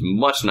this was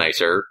much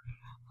nicer.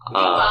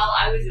 Meanwhile,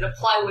 I was in a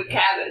plywood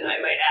cabin, I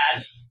might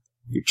add.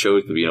 You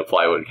chose to be in a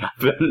plywood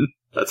cabin.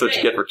 That's what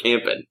you get for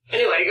camping.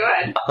 Anyway, go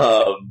ahead.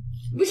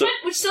 Which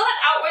still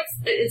had outlets.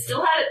 It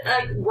still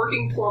had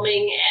working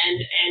plumbing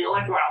and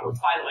electrical outlets,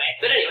 by the way.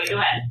 But anyway, go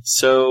ahead.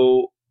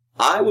 So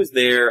I was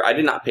there. I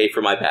did not pay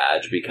for my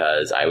badge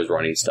because I was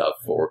running stuff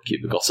for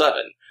Cubicle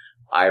 7.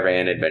 I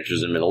ran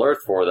Adventures in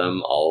Middle-earth for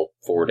them all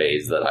 4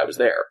 days that I was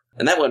there.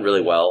 And that went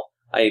really well.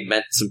 I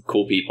met some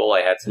cool people.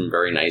 I had some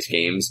very nice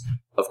games.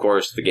 Of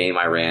course, the game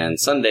I ran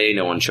Sunday,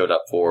 no one showed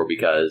up for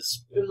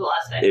because... It was the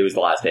last day. It was the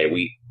last day.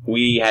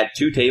 We had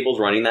 2 tables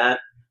running that,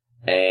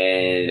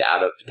 and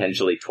out of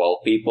potentially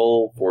 12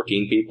 people,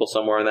 14 people,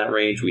 somewhere in that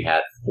range, we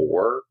had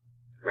 4.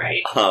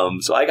 Right.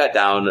 So I got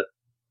down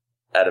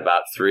at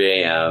about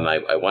 3 a.m.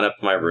 I went up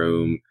to my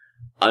room,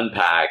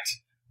 unpacked,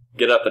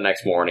 get up the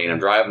next morning. I'm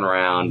driving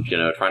around,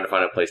 trying to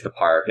find a place to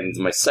park. And it's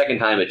my second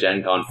time at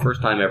Gen Con,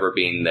 first time ever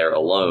being there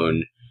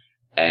alone.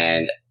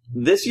 And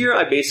this year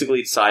I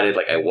basically decided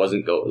I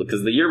wasn't going,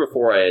 because the year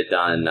before I had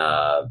done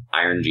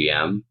Iron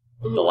GM.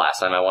 Mm-hmm. The last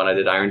time I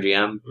did Iron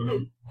GM.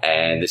 Mm-hmm.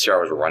 And this year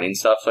I was running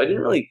stuff, so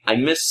I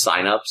missed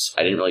signups.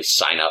 I didn't really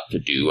sign up to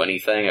do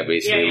anything. I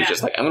basically was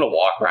just like, I'm going to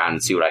walk around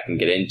and see what I can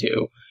get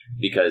into.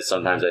 Because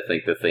sometimes I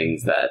think the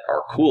things that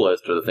are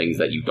coolest are the things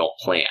that you don't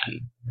plan.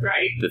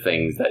 Right. The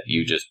things that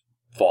you just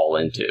fall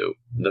into.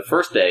 The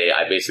first day,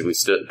 I basically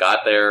got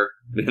there,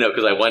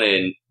 because I went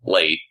in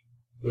late.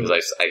 Because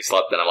I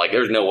slept and I'm like,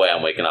 there's no way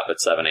I'm waking up at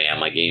 7 a.m.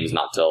 My game's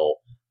not till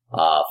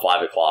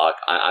 5 o'clock.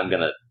 I'm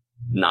going to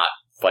not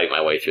fight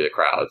my way through the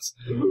crowds.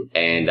 Mm-hmm.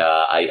 And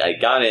I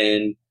got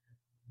in,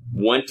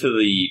 went to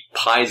the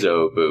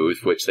Paizo booth,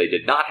 which they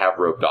did not have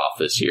roped off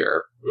this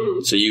year.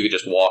 Mm-hmm. So you could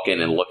just walk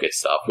in and look at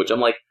stuff, which I'm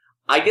like,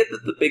 I get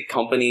that the big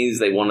companies,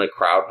 they want to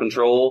crowd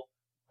control.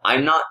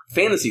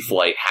 Fantasy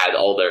Flight had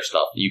all their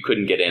stuff. You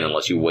couldn't get in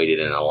unless you waited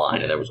in a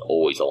line, and there was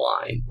always a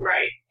line.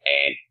 Right.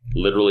 And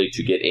literally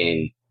to get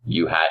in,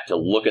 you had to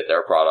look at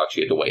their products,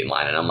 you had to wait in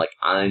line. And I'm like,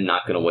 I'm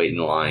not going to wait in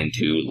line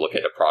to look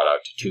at a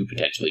product to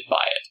potentially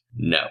buy it.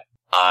 No.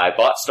 I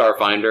bought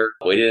Starfinder,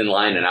 waited in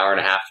line an hour and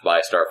a half to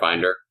buy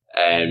Starfinder,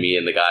 and me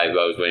and the guy who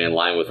I was waiting in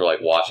line with were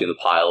watching the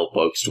pile of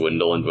books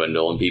dwindle and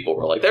dwindle, and people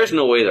were like, there's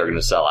no way they're going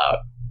to sell out.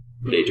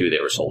 Day 2, they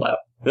were sold out.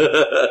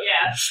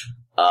 Yeah.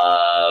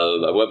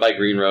 I went by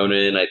Green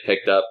Ronin, I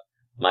picked up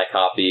my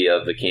copy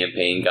of the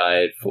campaign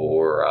guide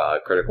for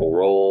Critical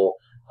Role.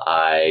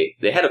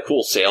 They had a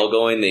cool sale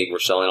going. They were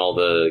selling all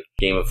the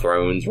Game of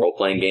Thrones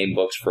role-playing game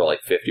books for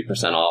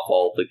 50% off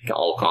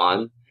all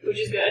con. Which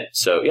is good.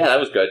 So, yeah, that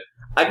was good.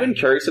 I've been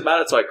curious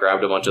about it, so I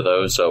grabbed a bunch of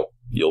those, so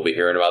you'll be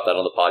hearing about that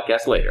on the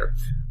podcast later.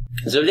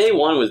 So day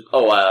one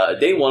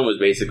was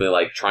basically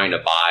trying to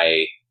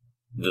buy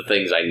the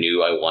things I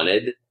knew I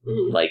wanted,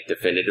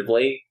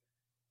 definitively,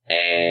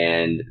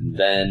 and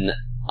then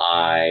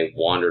I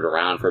wandered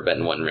around for a bit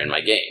and went and ran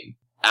my game.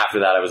 After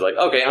that, I was like,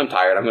 okay, I'm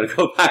tired, I'm going to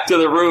go back to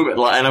the room, and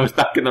I was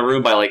back in the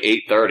room by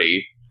 8:30.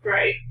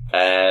 Right.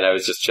 And I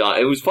was just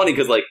chilling. It was funny,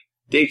 because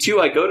day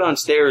 2, I go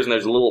downstairs, and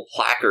there's a little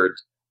placard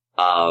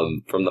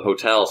from the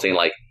hotel saying,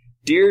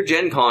 Dear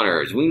Gen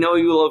Conners, we know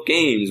you love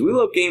games. We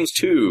love games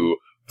too.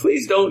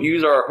 Please don't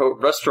use our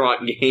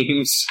restaurant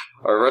games,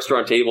 our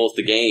restaurant tables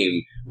to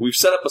game. We've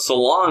set up a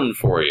salon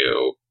for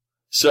you.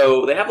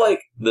 So they have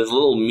this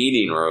little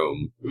meeting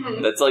room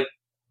that's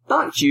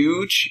not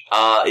huge.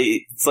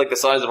 It's the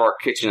size of our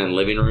kitchen and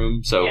living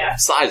room, so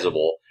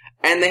sizable.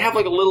 And they have a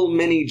little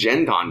mini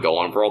Gen Con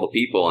going for all the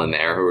people in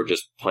there who are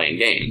just playing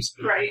games.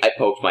 Right. I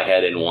poked my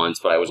head in once,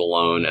 but I was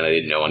alone and I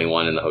didn't know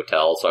anyone in the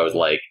hotel, so I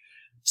was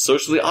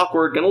socially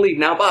awkward, gonna leave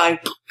now, bye.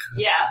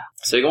 Yeah.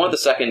 So we go on the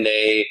second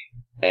day,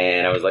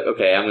 and I was like,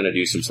 okay, I'm gonna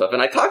do some stuff.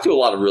 And I talked to a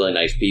lot of really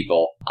nice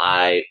people.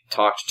 I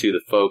talked to the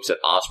folks at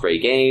Osprey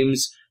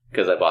Games,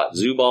 because I bought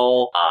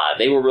Zubal.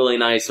 They were really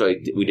nice, so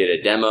we did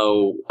a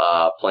demo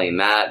playing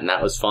that, and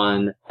that was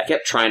fun. I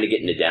kept trying to get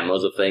into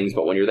demos of things,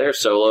 but when you're there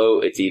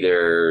solo, it's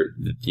either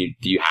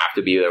you have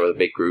to be there with a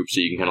big group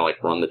so you can kind of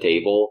run the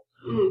table,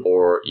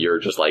 or you're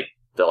just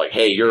they're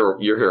hey, you're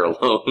here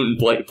alone,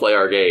 play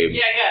our game.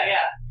 Yeah.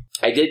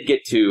 I did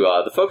get to,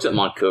 the folks at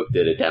Montcook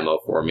did a demo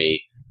for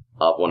me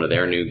of one of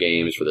their new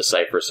games for the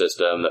Cypher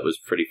system that was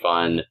pretty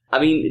fun. I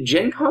mean,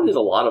 Gen Con is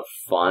a lot of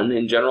fun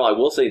in general. I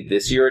will say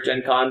this year at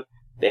Gen Con,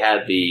 They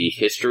had the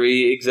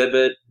history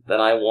exhibit that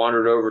I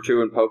wandered over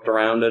to and poked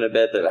around in a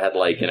bit that had,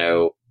 like,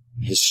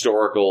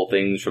 historical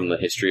things from the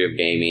history of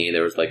gaming.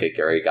 There was, like, a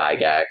Gary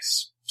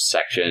Gygax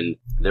section.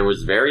 There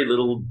was very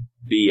little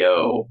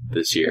BO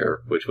this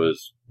year, which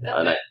was...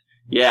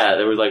 yeah,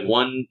 there was, like,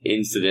 one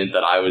incident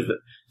that I was...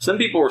 Some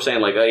people were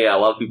saying, like, oh, yeah, a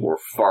lot of people were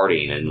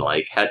farting and,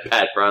 like, had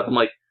bad breath. I'm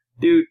like,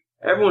 dude,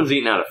 everyone's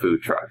eating out of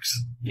food trucks.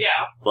 Yeah.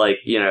 Like,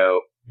 you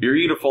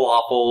eat a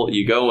falafel,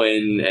 you go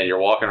in, and you're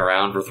walking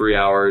around for 3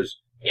 hours.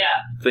 Yeah.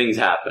 Things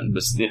happen,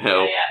 but, Yeah.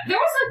 There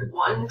was, like,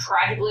 one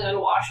tragically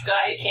unwashed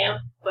guy at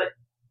camp, but,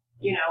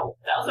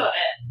 that was about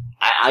it.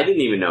 I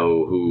didn't even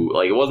know who,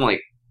 like, it wasn't,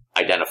 like,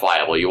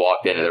 identifiable. You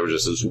walked in and there was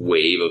just this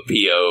wave of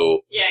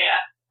BO. Yeah.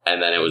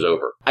 And then it was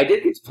over. I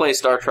did get to play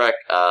Star Trek,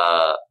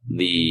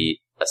 the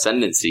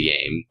Ascendancy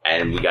game,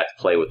 and we got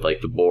to play with,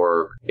 like, the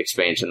Borg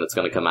expansion that's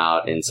going to come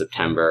out in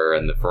September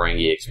and the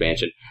Ferengi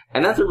expansion.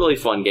 And that's a really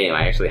fun game.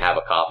 I actually have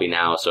a copy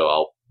now, so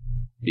I'll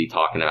be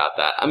talking about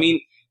that. I mean,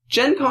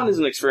 Gen Con is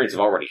an experience I've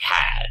already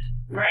had.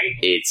 Right.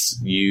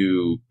 It's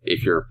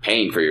if you're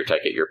paying for your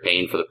ticket, you're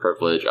paying for the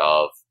privilege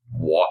of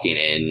walking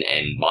in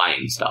and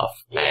buying stuff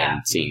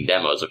and seeing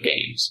demos of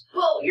games.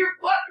 Well, you're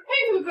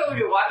paying for the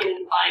privilege of walking in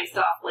and buying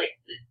stuff, like,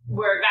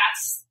 where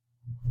that's...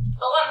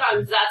 A lot of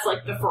times, that's,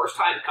 like, the first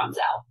time it comes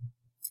out.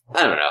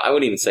 I don't know. I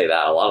wouldn't even say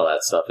that. A lot of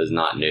that stuff is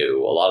not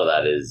new. A lot of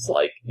that is,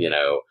 like,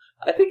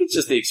 I think it's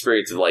just the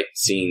experience of, like,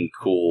 seeing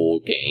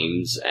cool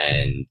games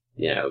and,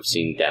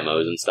 seeing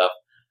demos and stuff.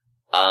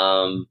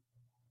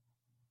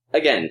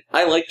 Again,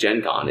 I like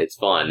Gen Con. It's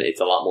fun. It's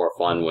a lot more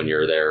fun when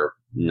you're there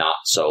not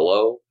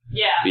solo.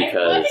 Yeah,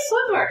 because... I think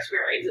both of our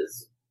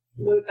experiences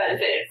would have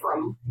benefited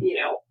from,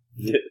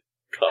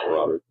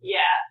 camaraderie. Yeah.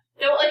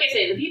 So, like I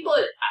say, the people...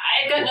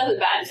 I've got nothing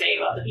bad to say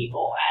about the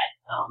people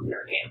at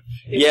Nerd Camp.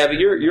 Yeah, but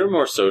you're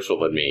more social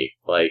than me.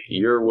 Like,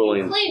 you're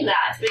willing... You claim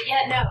that, but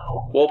yet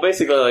no. Well,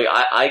 basically, like,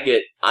 I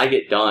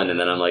get done, and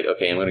then I'm like,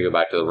 okay, I'm gonna go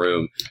back to the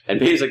room. And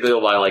basically,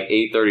 by like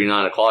 8:30,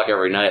 9 o'clock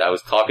every night, I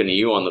was talking to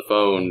you on the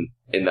phone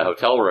in the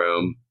hotel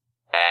room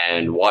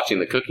and watching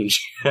the cooking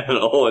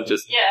channel and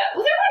just... Yeah,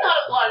 well, there were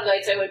not a lot of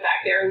nights I went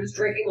back there and was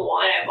drinking the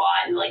wine I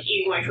bought and, like,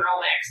 eating my trail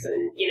mix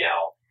and,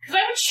 because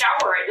I would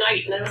shower at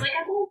night, and I was like,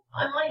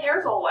 my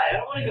hair's all wet. I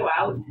don't want to go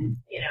out, and,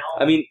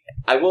 I mean,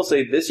 I will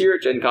say, this year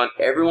at Gen Con,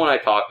 everyone I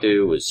talked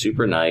to was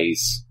super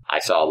nice. I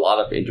saw a lot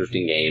of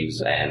interesting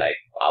games, and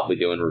I'll be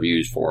doing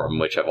reviews for them,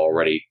 which I've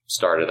already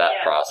started that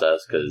process,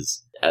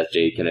 because, as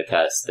Jade can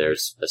attest,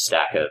 there's a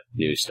stack of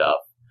new stuff.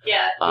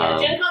 Yeah,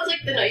 Gen Con's,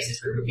 like, the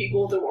nicest group of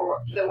people that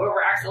will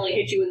accidentally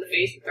hit you in the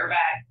face with their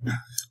bag.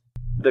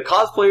 The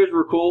cosplayers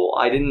were cool.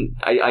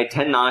 I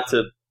tend not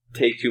to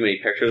take too many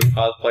pictures of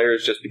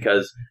cosplayers just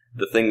because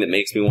the thing that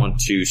makes me want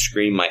to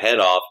scream my head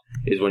off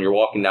is when you're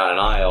walking down an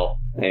aisle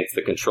and it's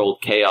the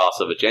controlled chaos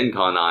of a Gen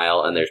Con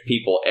aisle and there's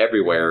people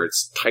everywhere,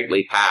 it's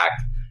tightly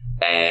packed,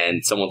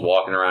 and someone's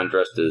walking around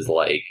dressed as,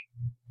 like,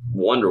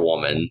 Wonder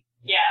Woman.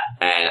 Yeah.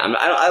 And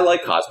I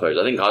like cosplayers.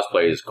 I think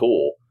cosplay is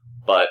cool.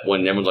 But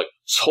when everyone's like,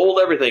 hold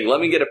everything,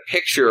 let me get a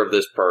picture of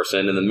this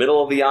person in the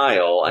middle of the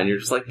aisle, and you're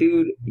just like,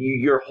 dude,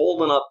 you're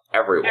holding up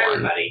everyone.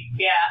 Everybody,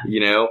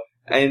 yeah.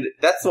 And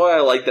that's why I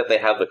like that they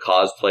have the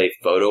cosplay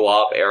photo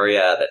op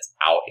area that's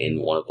out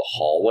in one of the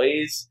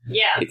hallways.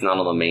 Yeah. It's not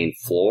on the main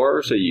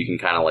floor, so you can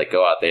kind of, like,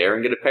 go out there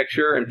and get a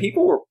picture, and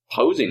people were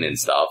posing and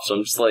stuff, so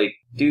I'm just like,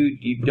 dude,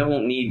 you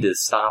don't need to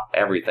stop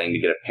everything to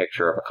get a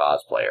picture of a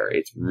cosplayer.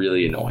 It's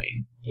really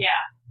annoying. Yeah.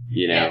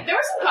 Yeah, there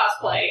was some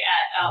cosplay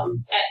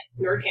at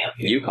Nerd Camp.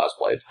 You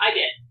cosplayed. I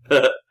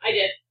did. I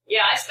did.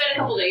 Yeah, I spent a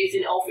couple days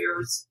in Elf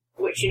Ears,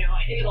 which,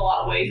 I think in a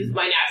lot of ways is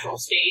my natural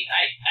state.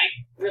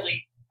 I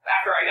really,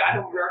 after I got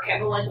home from Nerd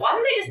Camp, I'm like, why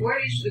don't I just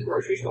wear these to the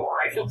grocery store?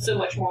 I feel so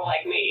much more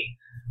like me.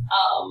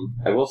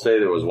 I will say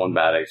there was one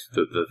bad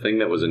the thing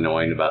that was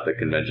annoying about the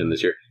convention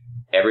this year,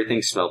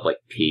 everything smelled like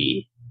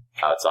pee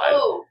outside.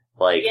 Oh,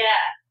 like,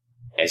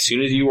 yeah. As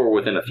soon as you were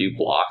within a few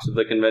blocks of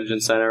the convention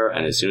center,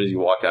 and as soon as you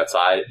walked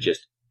outside,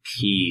 just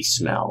pee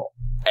smell.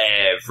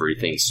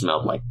 Everything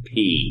smelled like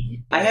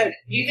pee. Do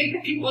you think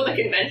the people at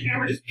the convention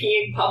were just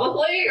peeing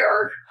publicly,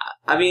 or?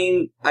 I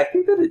mean, I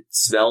think that it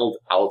smelled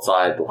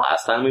outside the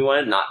last time we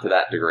went, not to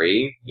that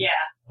degree. Yeah.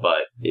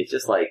 But it's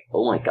just like,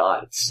 oh my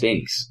god, it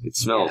stinks. It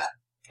smells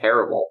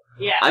terrible.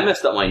 Yeah. I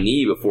messed up my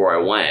knee before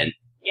I went.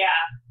 Yeah.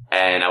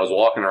 And I was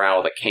walking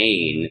around with a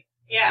cane.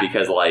 Yeah.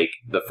 Because, like,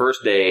 the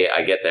first day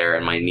I get there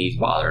and my knee's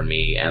bothering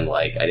me, and,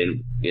 like, I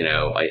didn't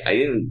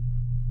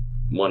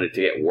want it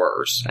to get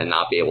worse and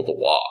not be able to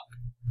walk.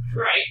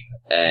 Right.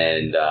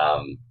 And,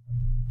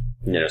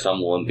 so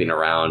I'm limping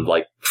around,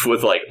 like,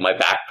 with, like, my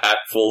backpack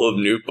full of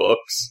new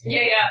books.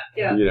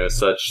 Yeah.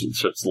 Such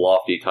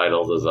lofty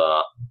titles as,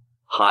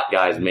 Hot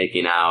Guys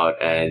Making Out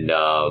and,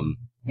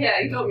 yeah,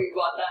 you told me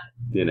about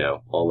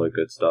that. All the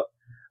good stuff.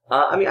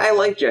 I mean, I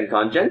like Gen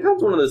Con. Gen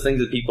Con's one of those things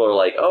that people are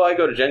like, oh, I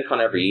go to Gen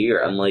Con every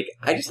year. I'm like,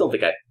 I just don't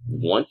think I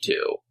want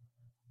to.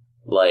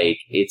 Like,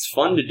 it's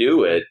fun to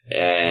do it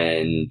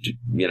and,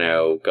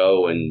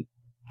 go and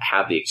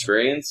have the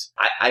experience.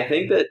 I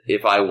think that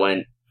if I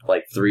went,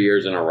 like, 3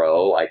 years in a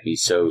row, I'd be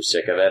so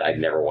sick of it, I'd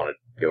never want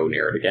to go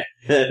near it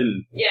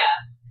again. Yeah.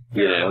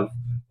 You know?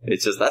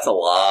 It's just, that's a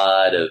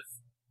lot of...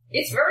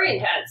 It's very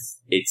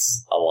intense.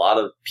 It's a lot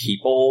of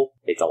people.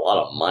 It's a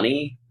lot of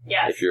money.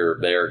 Yes. If you're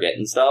there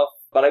getting stuff.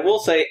 But I will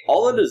say,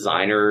 all the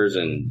designers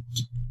and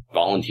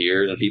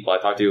volunteers and people I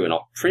talked to, and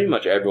pretty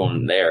much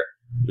everyone there,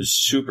 was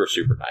super,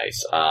 super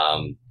nice.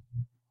 And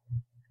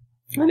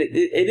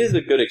it is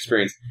a good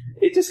experience.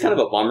 It's just kind of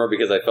a bummer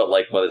because I felt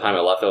like by the time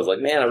I left, I was like,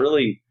 man,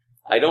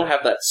 I don't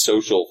have that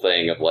social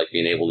thing of like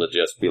being able to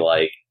just be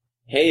like,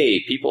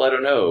 hey, people I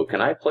don't know,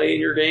 can I play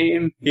in your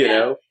game? You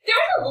know? There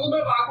was a little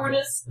bit of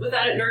awkwardness with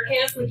that at Nerd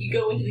Camp. Like, you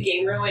go into the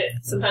game room, and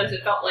sometimes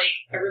it felt like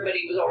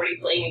everybody was already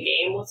playing a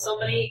game with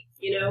somebody,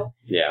 you know?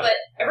 Yeah. But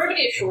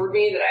everybody assured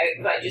me that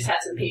if I just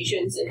had some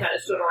patience and kind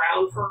of stood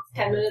around for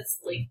 10 minutes,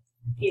 like,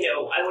 you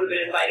know, I would have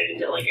been invited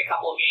into, like, a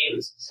couple of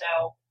games,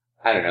 so...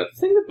 I don't know. The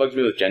thing that bugs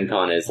me with Gen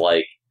Con is,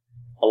 like,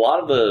 a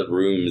lot of the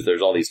rooms,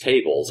 there's all these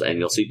tables, and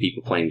you'll see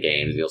people playing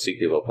games, and you'll see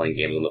people playing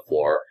games on the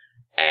floor,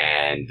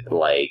 and,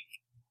 like,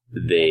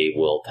 they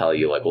will tell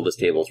you, like, well, this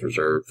table's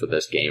reserved for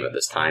this game at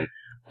this time.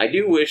 I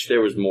do wish there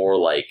was more,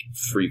 like,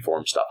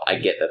 freeform stuff. I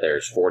get that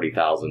there's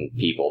 40,000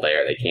 people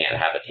there. They can't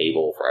have a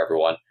table for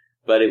everyone.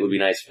 But it would be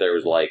nice if there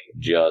was, like,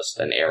 just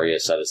an area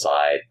set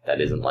aside that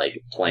isn't,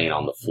 like, playing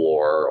on the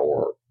floor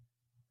or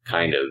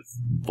kind of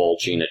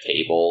vulturing a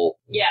table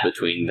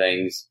between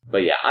things.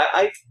 But yeah,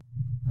 I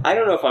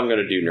don't know if I'm going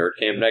to do Nerd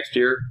Camp next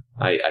year.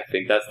 I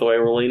think that's the way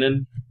we're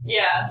leaning.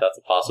 Yeah. That's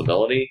a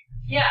possibility.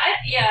 Yeah,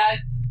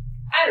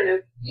 I don't know.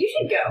 You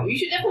should go. You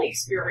should definitely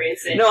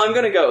experience it. No, I'm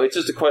going to go. It's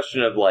just a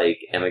question of, like,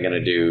 am I going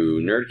to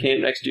do Nerd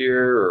Camp next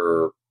year,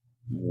 or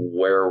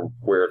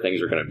where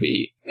things are going to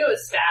be? Go with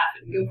staff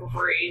and go for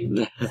free and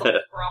solve the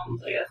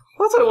problems, I guess.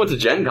 Well, that's why I went to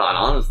Gen Con,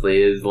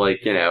 honestly, is, like,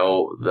 you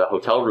know, the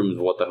hotel room is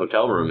what the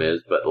hotel room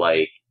is, but,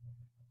 like,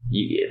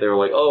 they were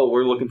like, oh,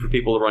 we're looking for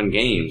people to run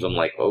games. I'm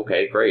like,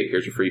 okay, great,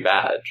 here's your free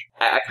badge.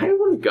 I kind of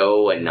want to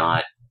go and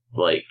not,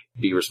 like,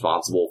 be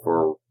responsible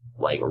for,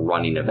 like,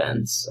 running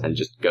events and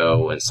just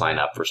go and sign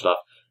up for stuff.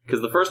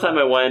 Because the first time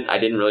I went, I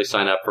didn't really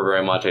sign up for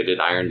very much. I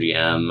did Iron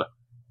GM,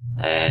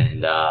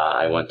 and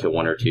I went to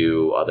one or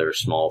two other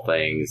small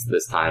things.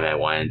 This time I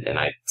went and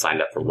I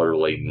signed up for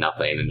literally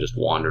nothing and just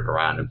wandered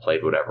around and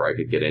played whatever I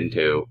could get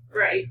into.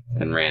 Right.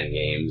 And ran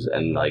games.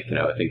 And, like, you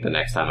know, I think the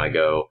next time I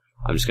go,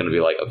 I'm just going to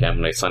be like, okay, I'm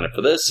going to sign up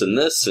for this and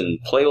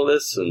play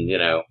this and, you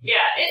know. Yeah,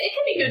 it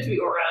can be good to be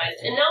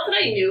organized. And now that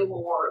I knew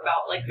more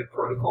about, like, the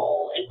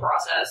protocol and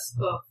process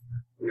of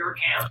Nerd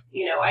Camp,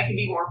 you know, I can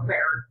be more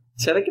prepared.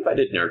 See, I think if I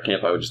did Nerd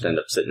Camp, I would just end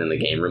up sitting in the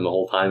game room the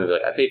whole time and be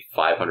like, I paid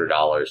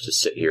 $500 to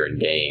sit here and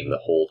game the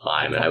whole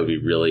time, and I would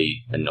be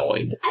really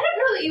annoyed. I don't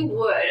know that you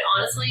would,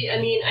 honestly.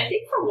 I mean, I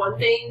think for one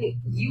thing,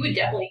 you would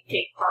definitely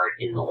take part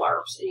in the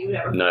LARPs, and you would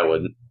have No, I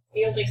wouldn't.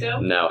 You don't think so?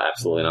 No,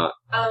 absolutely not.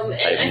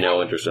 I have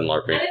no interest in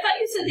LARPing. And I thought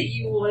you said that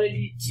you wanted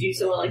to do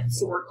some, like,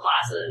 sword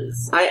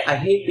classes. I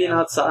hate being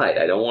outside.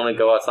 I don't want to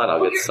go outside.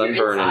 I'll get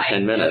sunburned in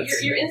 10 minutes.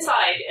 You're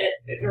inside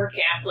at Nerd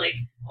Camp. Like,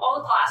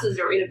 all the classes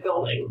are in a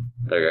building.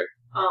 Okay.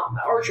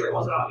 Archery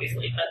wasn't,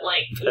 obviously, but,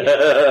 like, you know,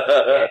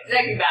 that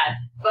could be bad.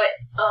 But,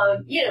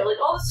 you know, like,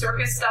 all the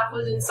circus stuff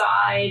was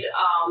inside.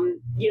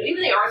 You know,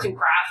 even the arts and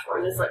crafts were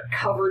in this, like,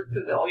 covered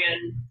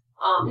pavilion.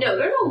 No,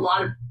 there's a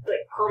lot of,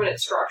 like, permanent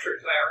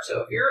structures there.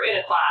 So if you're in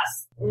a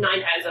class, 9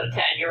 times out of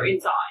 10, you're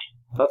inside.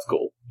 That's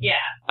cool.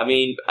 Yeah. I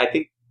mean, I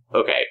think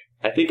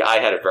I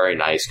had a very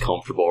nice,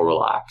 comfortable,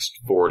 relaxed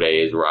 4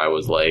 days where I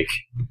was, like,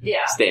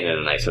 staying in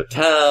a nice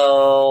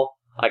hotel.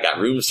 I got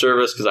room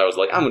service because I was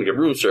like, I'm going to get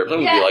room service. I'm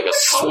going to be like a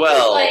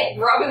swell. Like,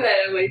 rubbing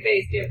that in my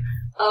face, too.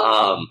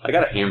 I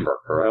got a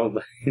hamburger.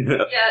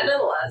 Yeah,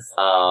 nonetheless.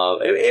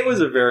 It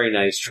was a very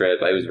nice trip.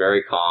 It was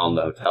very calm.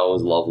 The hotel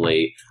was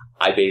lovely.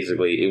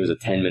 It was a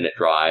 10-minute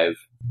drive,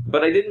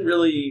 but I didn't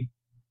really,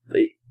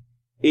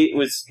 it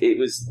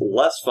was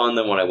less fun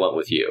than when I went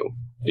with you,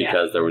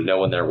 because there was no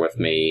one there with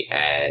me,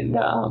 and,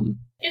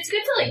 it's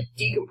good to, like,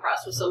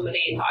 decompress with somebody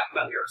and talk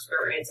about your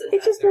experiences.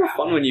 It's just more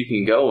fun when you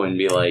can go and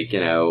be like, you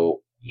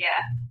know,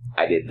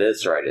 I did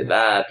this or I did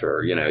that,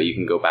 or, you know, you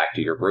can go back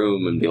to your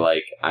room and be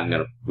like,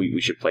 we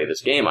should play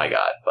this game I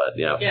got, but,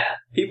 you know,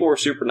 people were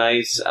super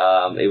nice.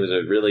 It was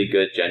a really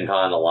good Gen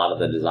Con. A lot of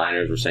the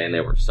designers were saying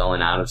they were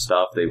selling out of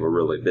stuff. They were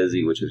really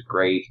busy, which is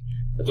great.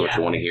 That's what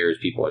you want to hear, is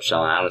people are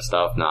selling out of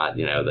stuff, not,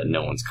 you know, that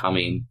no one's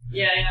coming.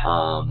 Yeah.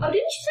 Didn't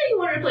you say you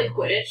wanted to play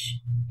Quidditch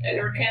at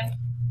Nerd Camp?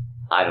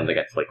 I don't think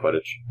I play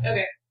Quidditch.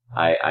 Okay.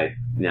 I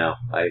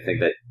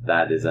think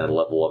that is a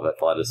level of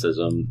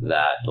athleticism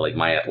that, like,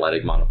 my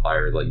athletic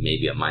modifier is, like,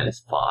 maybe a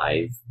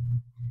 -5.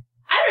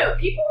 I don't know,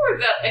 people were,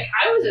 like,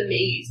 I was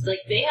amazed. Like,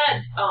 they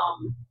had,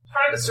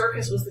 part of the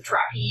circus was the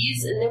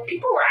trapeze, and then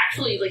people were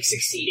actually, like,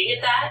 succeeding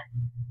at that,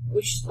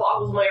 which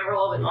boggles my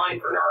irrelevant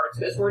mind for nerds,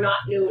 because we're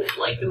not known as,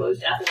 like, the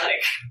most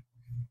athletic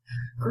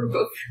group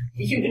of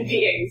human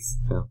beings.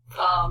 Yeah.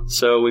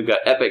 So we've got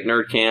Epic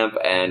Nerd Camp,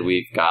 and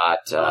we've got...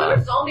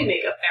 there's zombie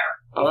makeup there.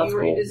 Oh, that's if you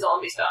were cool. into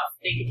zombie stuff,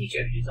 they could teach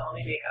you how to do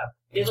zombie makeup.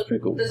 That's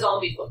pretty cool. The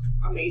zombies look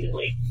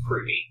amazingly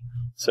creepy.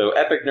 So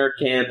Epic Nerd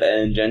Camp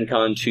and Gen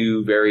Con,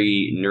 2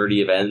 very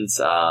nerdy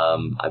events.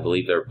 I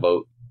believe they're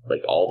both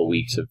like all the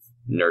weeks of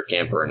Nerd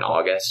Camp are in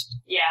August.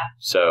 Yeah.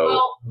 So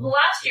well,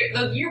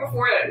 the year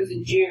before that was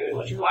in June,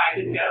 which is why I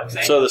couldn't go.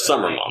 So the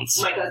summer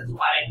months. My cousin's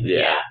wedding.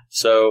 Yeah.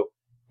 So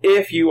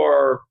if you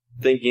are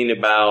thinking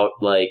about,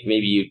 like,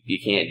 maybe you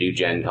can't do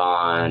Gen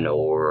Con,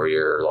 or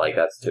you're like,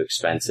 that's too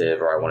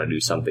expensive, or I want to do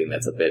something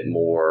that's a bit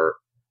more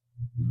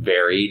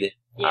varied.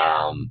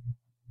 Yeah.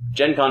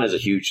 Gen Con is a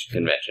huge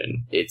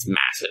convention. It's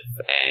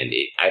massive, and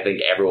I think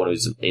everyone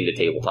who's into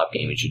tabletop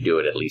gaming should do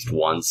it at least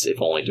once,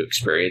 if only to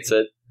experience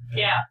it.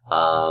 Yeah.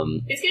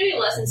 It's going to be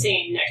less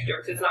insane next year,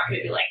 because it's not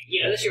going to be like,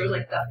 this year was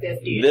like the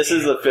 50th. This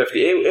is the 50th.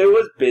 It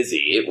was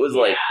busy. It was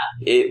like,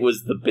 it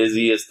was the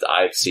busiest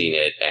I've seen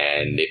it,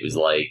 and it was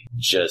like,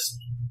 just...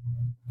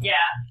 Yeah.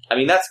 I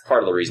mean, that's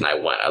part of the reason I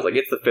went. I was like,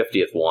 it's the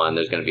 50th one,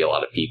 there's going to be a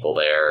lot of people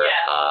there.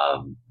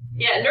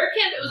 Yeah. Nerd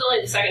Camp, it was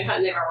only the second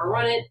time they've ever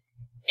run it,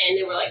 and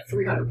there were like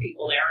 300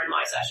 people there in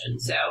my session,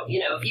 so,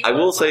 if you want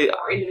a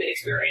more intimate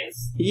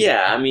experience.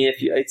 Yeah, I mean,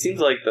 it seems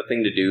like the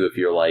thing to do if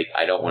you're like,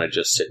 I don't want to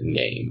just sit and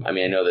game. I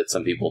mean, I know that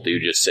some people do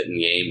just sit and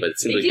game, but it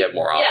seems like you have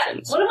more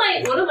options. One of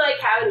my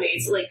cabin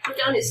mates, put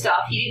down his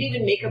stuff. He didn't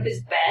even make up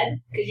his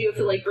bed, because you have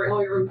to, bring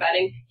all your own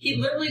bedding. He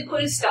literally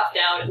put his stuff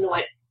down and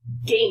went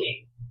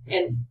gaming.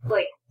 And,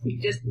 he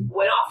just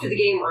went off to the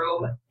game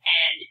room, and,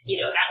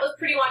 that was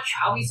pretty much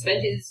how he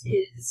spent his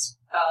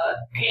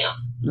camp.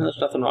 No, there's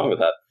nothing wrong with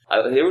that.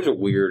 There was a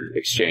weird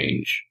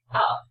exchange.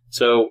 Oh.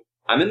 So,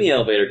 I'm in the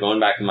elevator going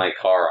back to my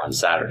car on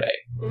Saturday,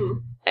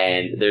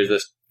 and there's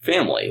this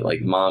family,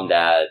 mom,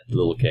 dad,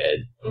 little kid,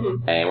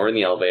 and we're in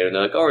the elevator, and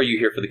they're like, oh, are you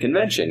here for the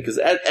convention? Because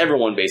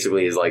everyone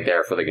basically is,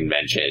 there for the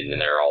convention,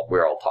 and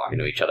we're all talking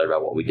to each other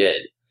about what we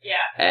did. Yeah.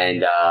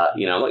 And,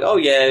 I'm like, oh,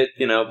 yeah,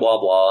 blah,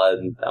 blah,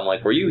 and I'm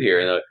like, were you here?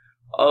 And they're like,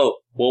 oh,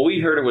 well,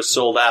 we heard it was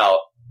sold out.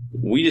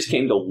 We just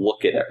came to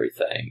look at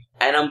everything.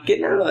 And I'm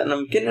getting out of that, and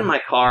I'm getting in my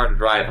car to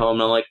drive home,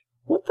 and I'm like,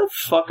 what the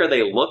fuck are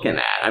they looking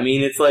at? I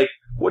mean, it's like,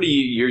 what do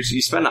you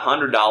spend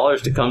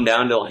 $100 to come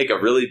down to,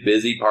 a really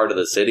busy part of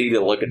the city to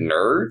look at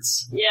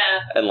nerds?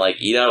 Yeah. And,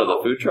 eat out of the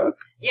food truck?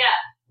 Yeah.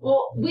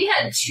 Well, we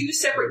had 2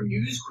 separate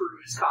news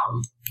crews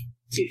come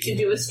to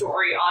do a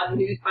story on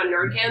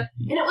Nerd Camp,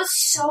 and it was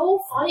so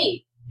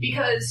funny,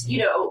 because,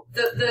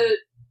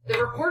 the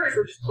reporters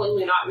were just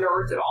plainly not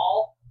nerds at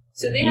all.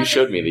 So you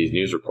showed me these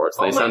news reports.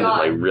 They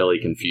sounded really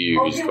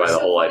confused by the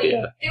whole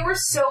idea. They were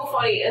so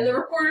funny, and the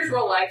reporters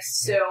were like,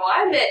 "So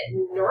I'm at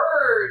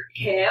Nerd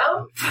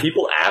Camp."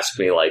 People ask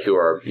me who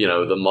are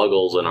the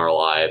muggles in our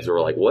lives, who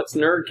are like, "What's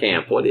Nerd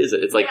Camp? What is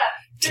it?" It's like,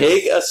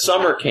 take a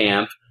summer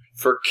camp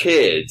for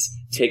kids,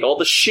 take all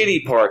the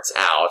shitty parts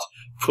out,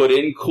 put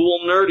in cool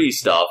nerdy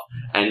stuff,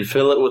 and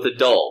fill it with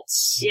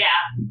adults. Yeah,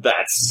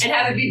 and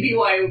have it be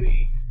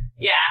BYOB.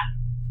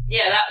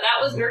 Yeah,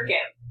 that was Nerd Camp.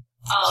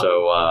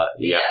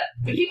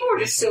 The people were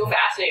just so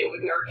fascinated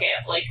with Nerd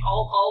Camp,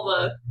 all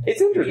the... It's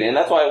interesting, and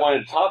that's why I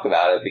wanted to talk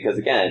about it, because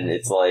again,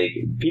 it's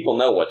people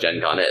know what Gen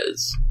Con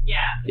is. Yeah.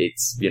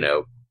 It's,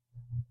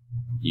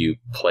 you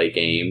play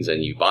games,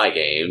 and you buy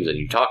games, and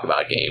you talk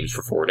about games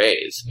for 4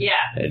 days. Yeah.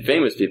 And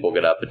famous people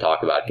get up and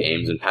talk about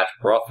games, and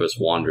Patrick Rothfuss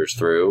wanders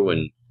through,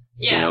 and,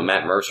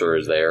 Matt Mercer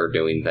is there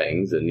doing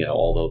things, and,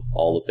 all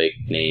the big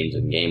names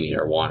in gaming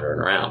are wandering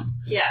around.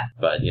 Yeah.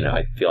 But,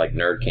 I feel like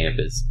Nerd Camp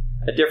is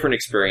a different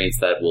experience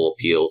that will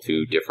appeal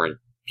to different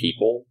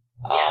people.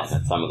 Yes.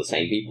 And some of the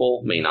same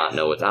people may not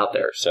know what's out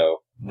there. So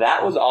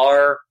that was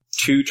our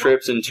 2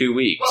 trips in 2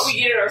 weeks. What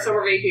we did in our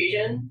summer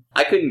vacation.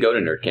 I couldn't go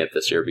to Nerd Camp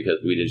this year because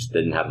we just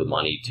didn't have the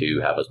money to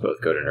have us both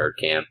go to Nerd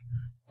Camp.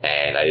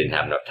 And I didn't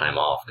have enough time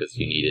off because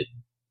you needed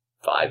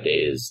 5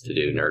 days to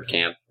do Nerd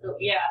Camp.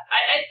 Yeah.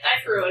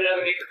 I threw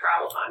another day for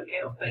travel time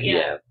too. But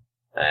yeah.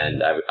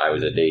 And I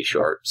was a day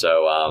short.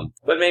 So,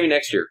 but maybe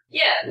next year.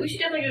 Yeah, we should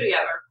definitely go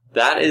together.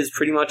 That is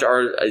pretty much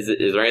our... Is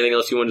there anything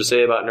else you wanted to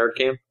say about Nerd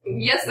Camp?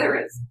 Yes,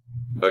 there is.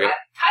 Okay.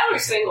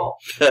 Tyler's single.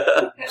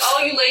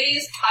 All you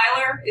ladies,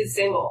 Tyler is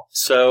single.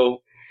 So,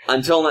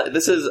 until now,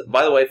 this is...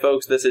 By the way,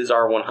 folks, this is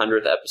our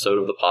 100th episode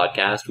of the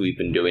podcast. We've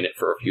been doing it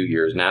for a few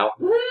years now.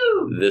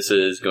 Woo! This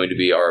is going to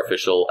be our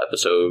official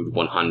episode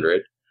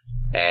 100.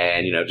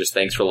 And, just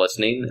thanks for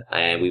listening,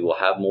 and we will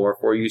have more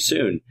for you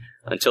soon.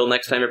 Until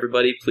next time,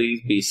 everybody,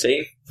 please be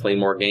safe, play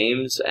more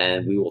games,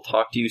 and we will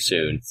talk to you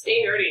soon.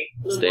 Stay nerdy.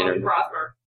 Live long and prosper.